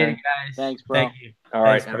see you, man. It, guys. Thanks, bro. Thank you. All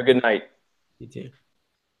right. Thanks, have a good night. You too.